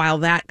life while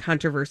that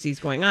controversy is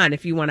going on.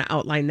 If you want to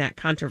outline that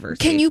controversy.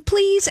 Can you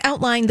please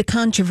outline the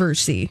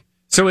controversy?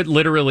 So it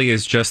literally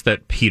is just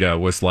that PETA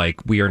was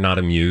like, we are not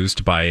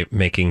amused by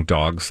making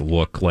dogs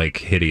look like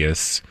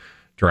hideous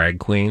drag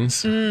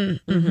queens.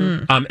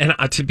 Mm-hmm.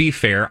 And to be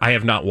fair, I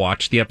have not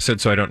watched the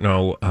episode, so I don't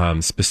know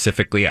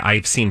specifically.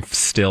 I've seen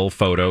still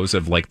photos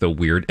of like the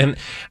weird, and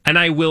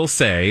I will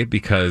say,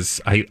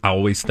 because I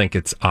always think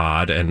it's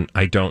odd, and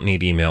I don't need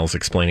emails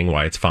explaining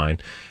why it's fine,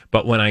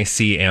 but when I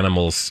see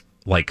animals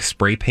like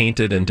spray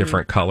painted in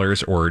different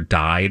colors or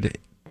dyed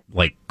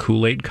like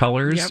Kool-Aid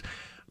colors,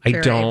 I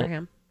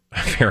don't.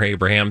 Fair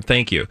Abraham,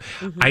 thank you.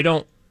 I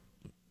don't.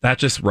 That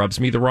just rubs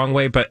me the wrong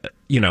way, but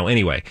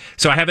anyway.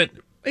 So I haven't.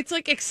 It's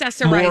like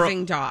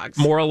accessorizing dogs.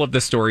 Moral of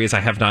the story is I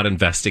have not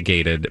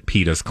investigated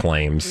PETA's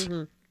claims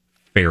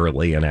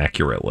fairly and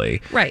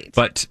accurately. Right.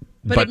 But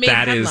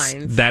that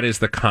headlines. that is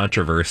the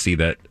controversy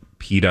that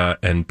PETA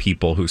and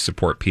people who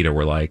support PETA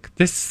were like,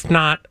 this is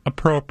not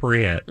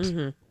appropriate.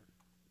 Mm-hmm.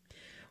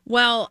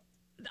 Well,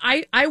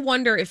 I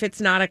wonder if it's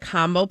not a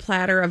combo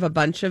platter of a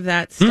bunch of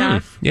that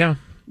stuff. Yeah.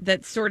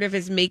 That sort of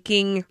is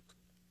making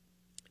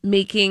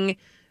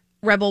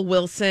Rebel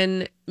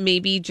Wilson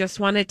maybe just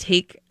want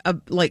to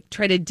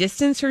try to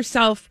distance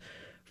herself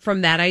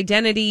from that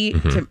identity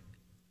to,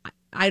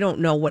 I don't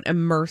know what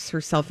immerse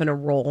herself in a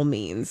role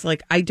means.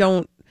 Like, I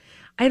don't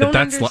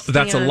understand.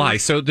 That's a lie.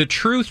 So the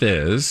truth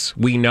is,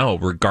 we know,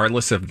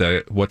 regardless of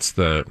what's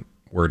the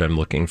word I'm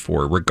looking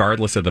for,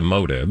 regardless of the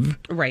motive,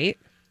 right?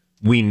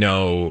 We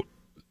know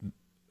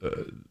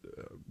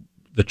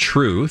the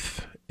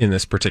truth in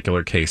this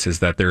particular case is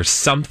that there's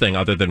something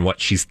other than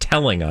what she's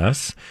telling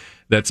us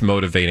that's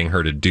motivating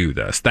her to do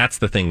this. That's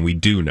the thing we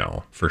do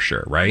know for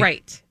sure, right?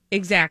 Right,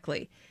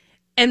 exactly.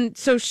 And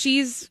so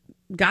she's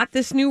got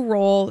this new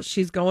role.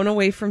 She's going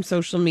away from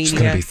social media. She's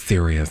going to be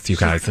serious, you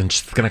guys. And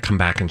she's going to come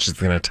back and she's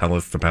going to tell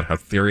us about how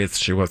serious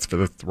she was for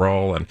this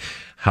role and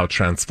how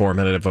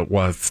transformative it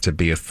was to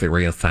be a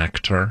serious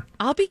actor.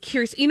 I'll be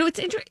curious.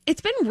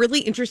 It's been really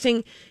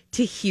interesting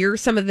to hear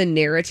some of the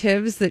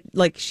narratives that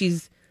like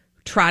she's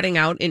trotting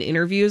out in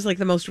interviews. Like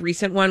the most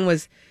recent one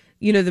was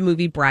you know, the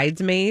movie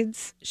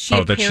Bridesmaids.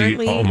 She that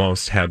she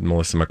almost had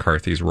Melissa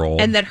McCarthy's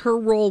role. And that her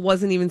role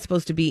wasn't even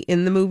supposed to be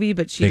in the movie,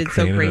 but she They did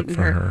so created great it in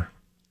for her.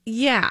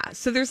 Yeah.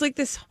 So there's like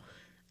this,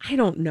 I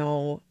don't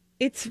know.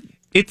 But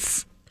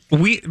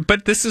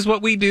this is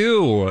what we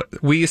do.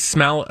 We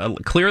smell,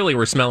 clearly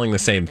we're smelling the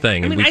same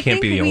thing, and we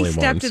can't be the only ones.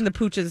 We stepped in the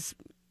pooches.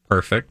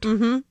 Perfect.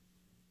 Mm-hmm.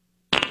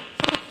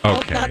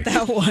 Okay. Not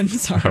that one,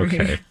 sorry.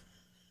 Okay.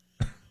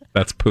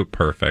 That's poop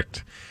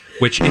perfect.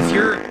 Which, if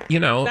you're,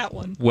 That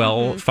one.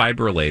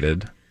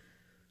 fibrulated,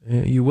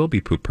 you will be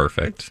poop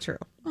perfect. It's true.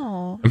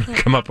 Oh, I'm going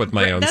to come up with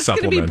my own That's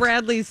supplement. going to be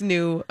Bradley's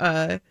new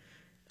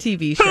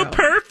TV show. Poop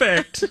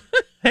perfect.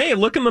 Hey,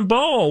 look in the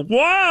bowl.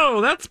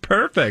 Whoa, that's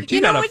perfect. You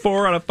got a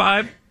 4 out of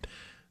 5.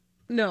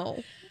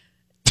 No.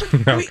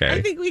 Okay.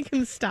 I think we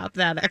can stop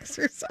that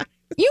exercise.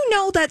 You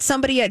know that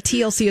somebody at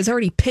TLC has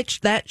already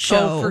pitched that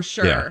show. Oh, for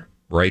sure. Yeah,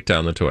 right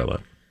down the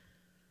toilet.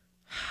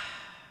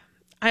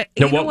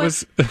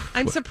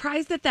 I'm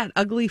surprised that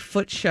Ugly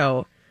Foot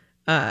show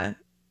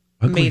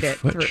made it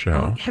Foot through.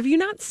 Show? Oh, have you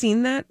not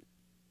seen that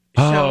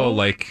show? Oh,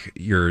 like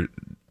your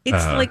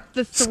It's like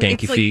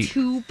skanky it's feet. like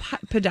two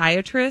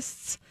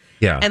podiatrists.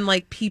 Yeah. And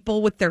like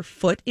people with their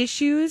foot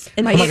issues.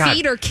 And My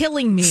feet are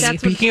killing me.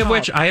 Speaking of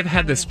which, I have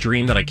had this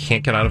dream that I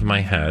can't get out of my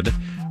head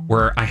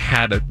where I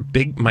had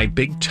my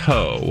big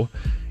toe.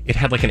 It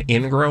had like an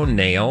ingrown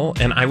nail,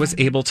 and I was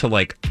able to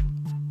like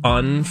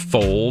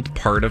unfold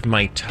part of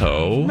my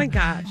toe. Oh my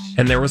gosh.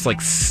 And there was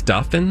like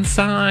stuff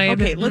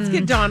inside. Okay, let's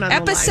get Dawn on the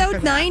line for Episode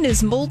that. 9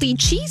 is moldy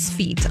cheese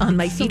feet on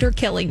My Feet Are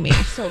Killing Me.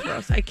 So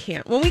gross. I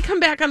can't. When we come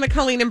back on the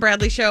Colleen and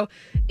Bradley show,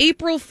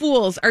 April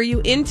Fools, are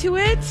you into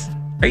it?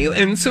 Are you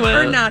into it?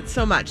 Or not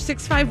so much?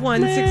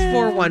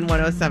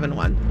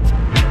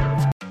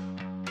 651-641-1071.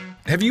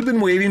 Have you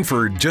been waiting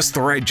for just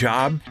the right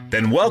job?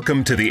 Then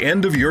welcome to the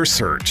end of your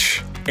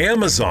search.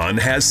 Amazon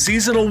has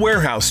seasonal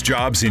warehouse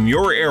jobs in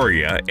your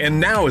area, and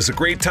now is a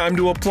great time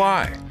to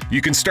apply.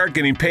 You can start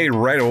getting paid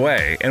right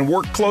away and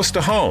work close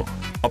to home.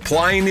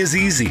 Applying is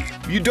easy.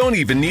 You don't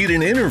even need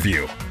an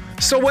interview.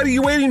 So what are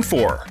you waiting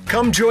for?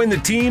 Come join the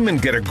team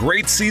and get a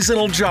great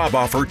seasonal job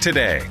offer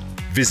today.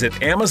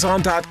 Visit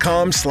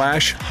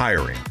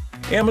Amazon.com/hiring.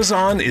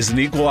 Amazon is an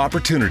equal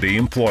opportunity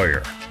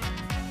employer.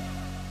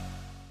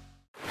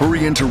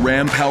 Hurry into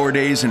Ram Power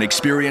Days and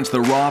experience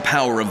the raw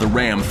power of the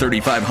Ram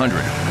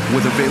 3500.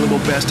 With available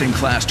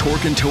best-in-class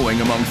torque and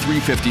towing among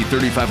 350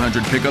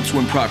 3500 pickups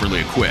when properly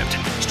equipped.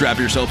 Strap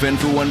yourself in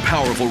for one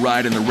powerful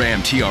ride in the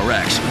Ram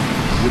TRX.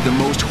 With the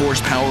most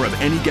horsepower of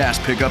any gas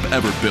pickup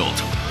ever built.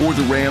 Or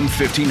the Ram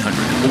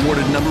 1500,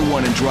 awarded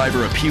 #1 in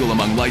driver appeal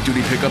among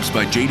light-duty pickups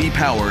by J.D.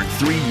 Power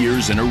 3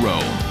 years in a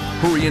row.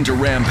 Hurry into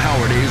Ram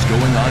Power Days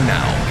going on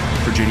now.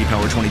 For J.D.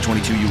 Power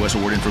 2022 U.S.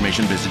 award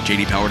information, visit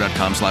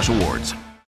jdpower.com/awards.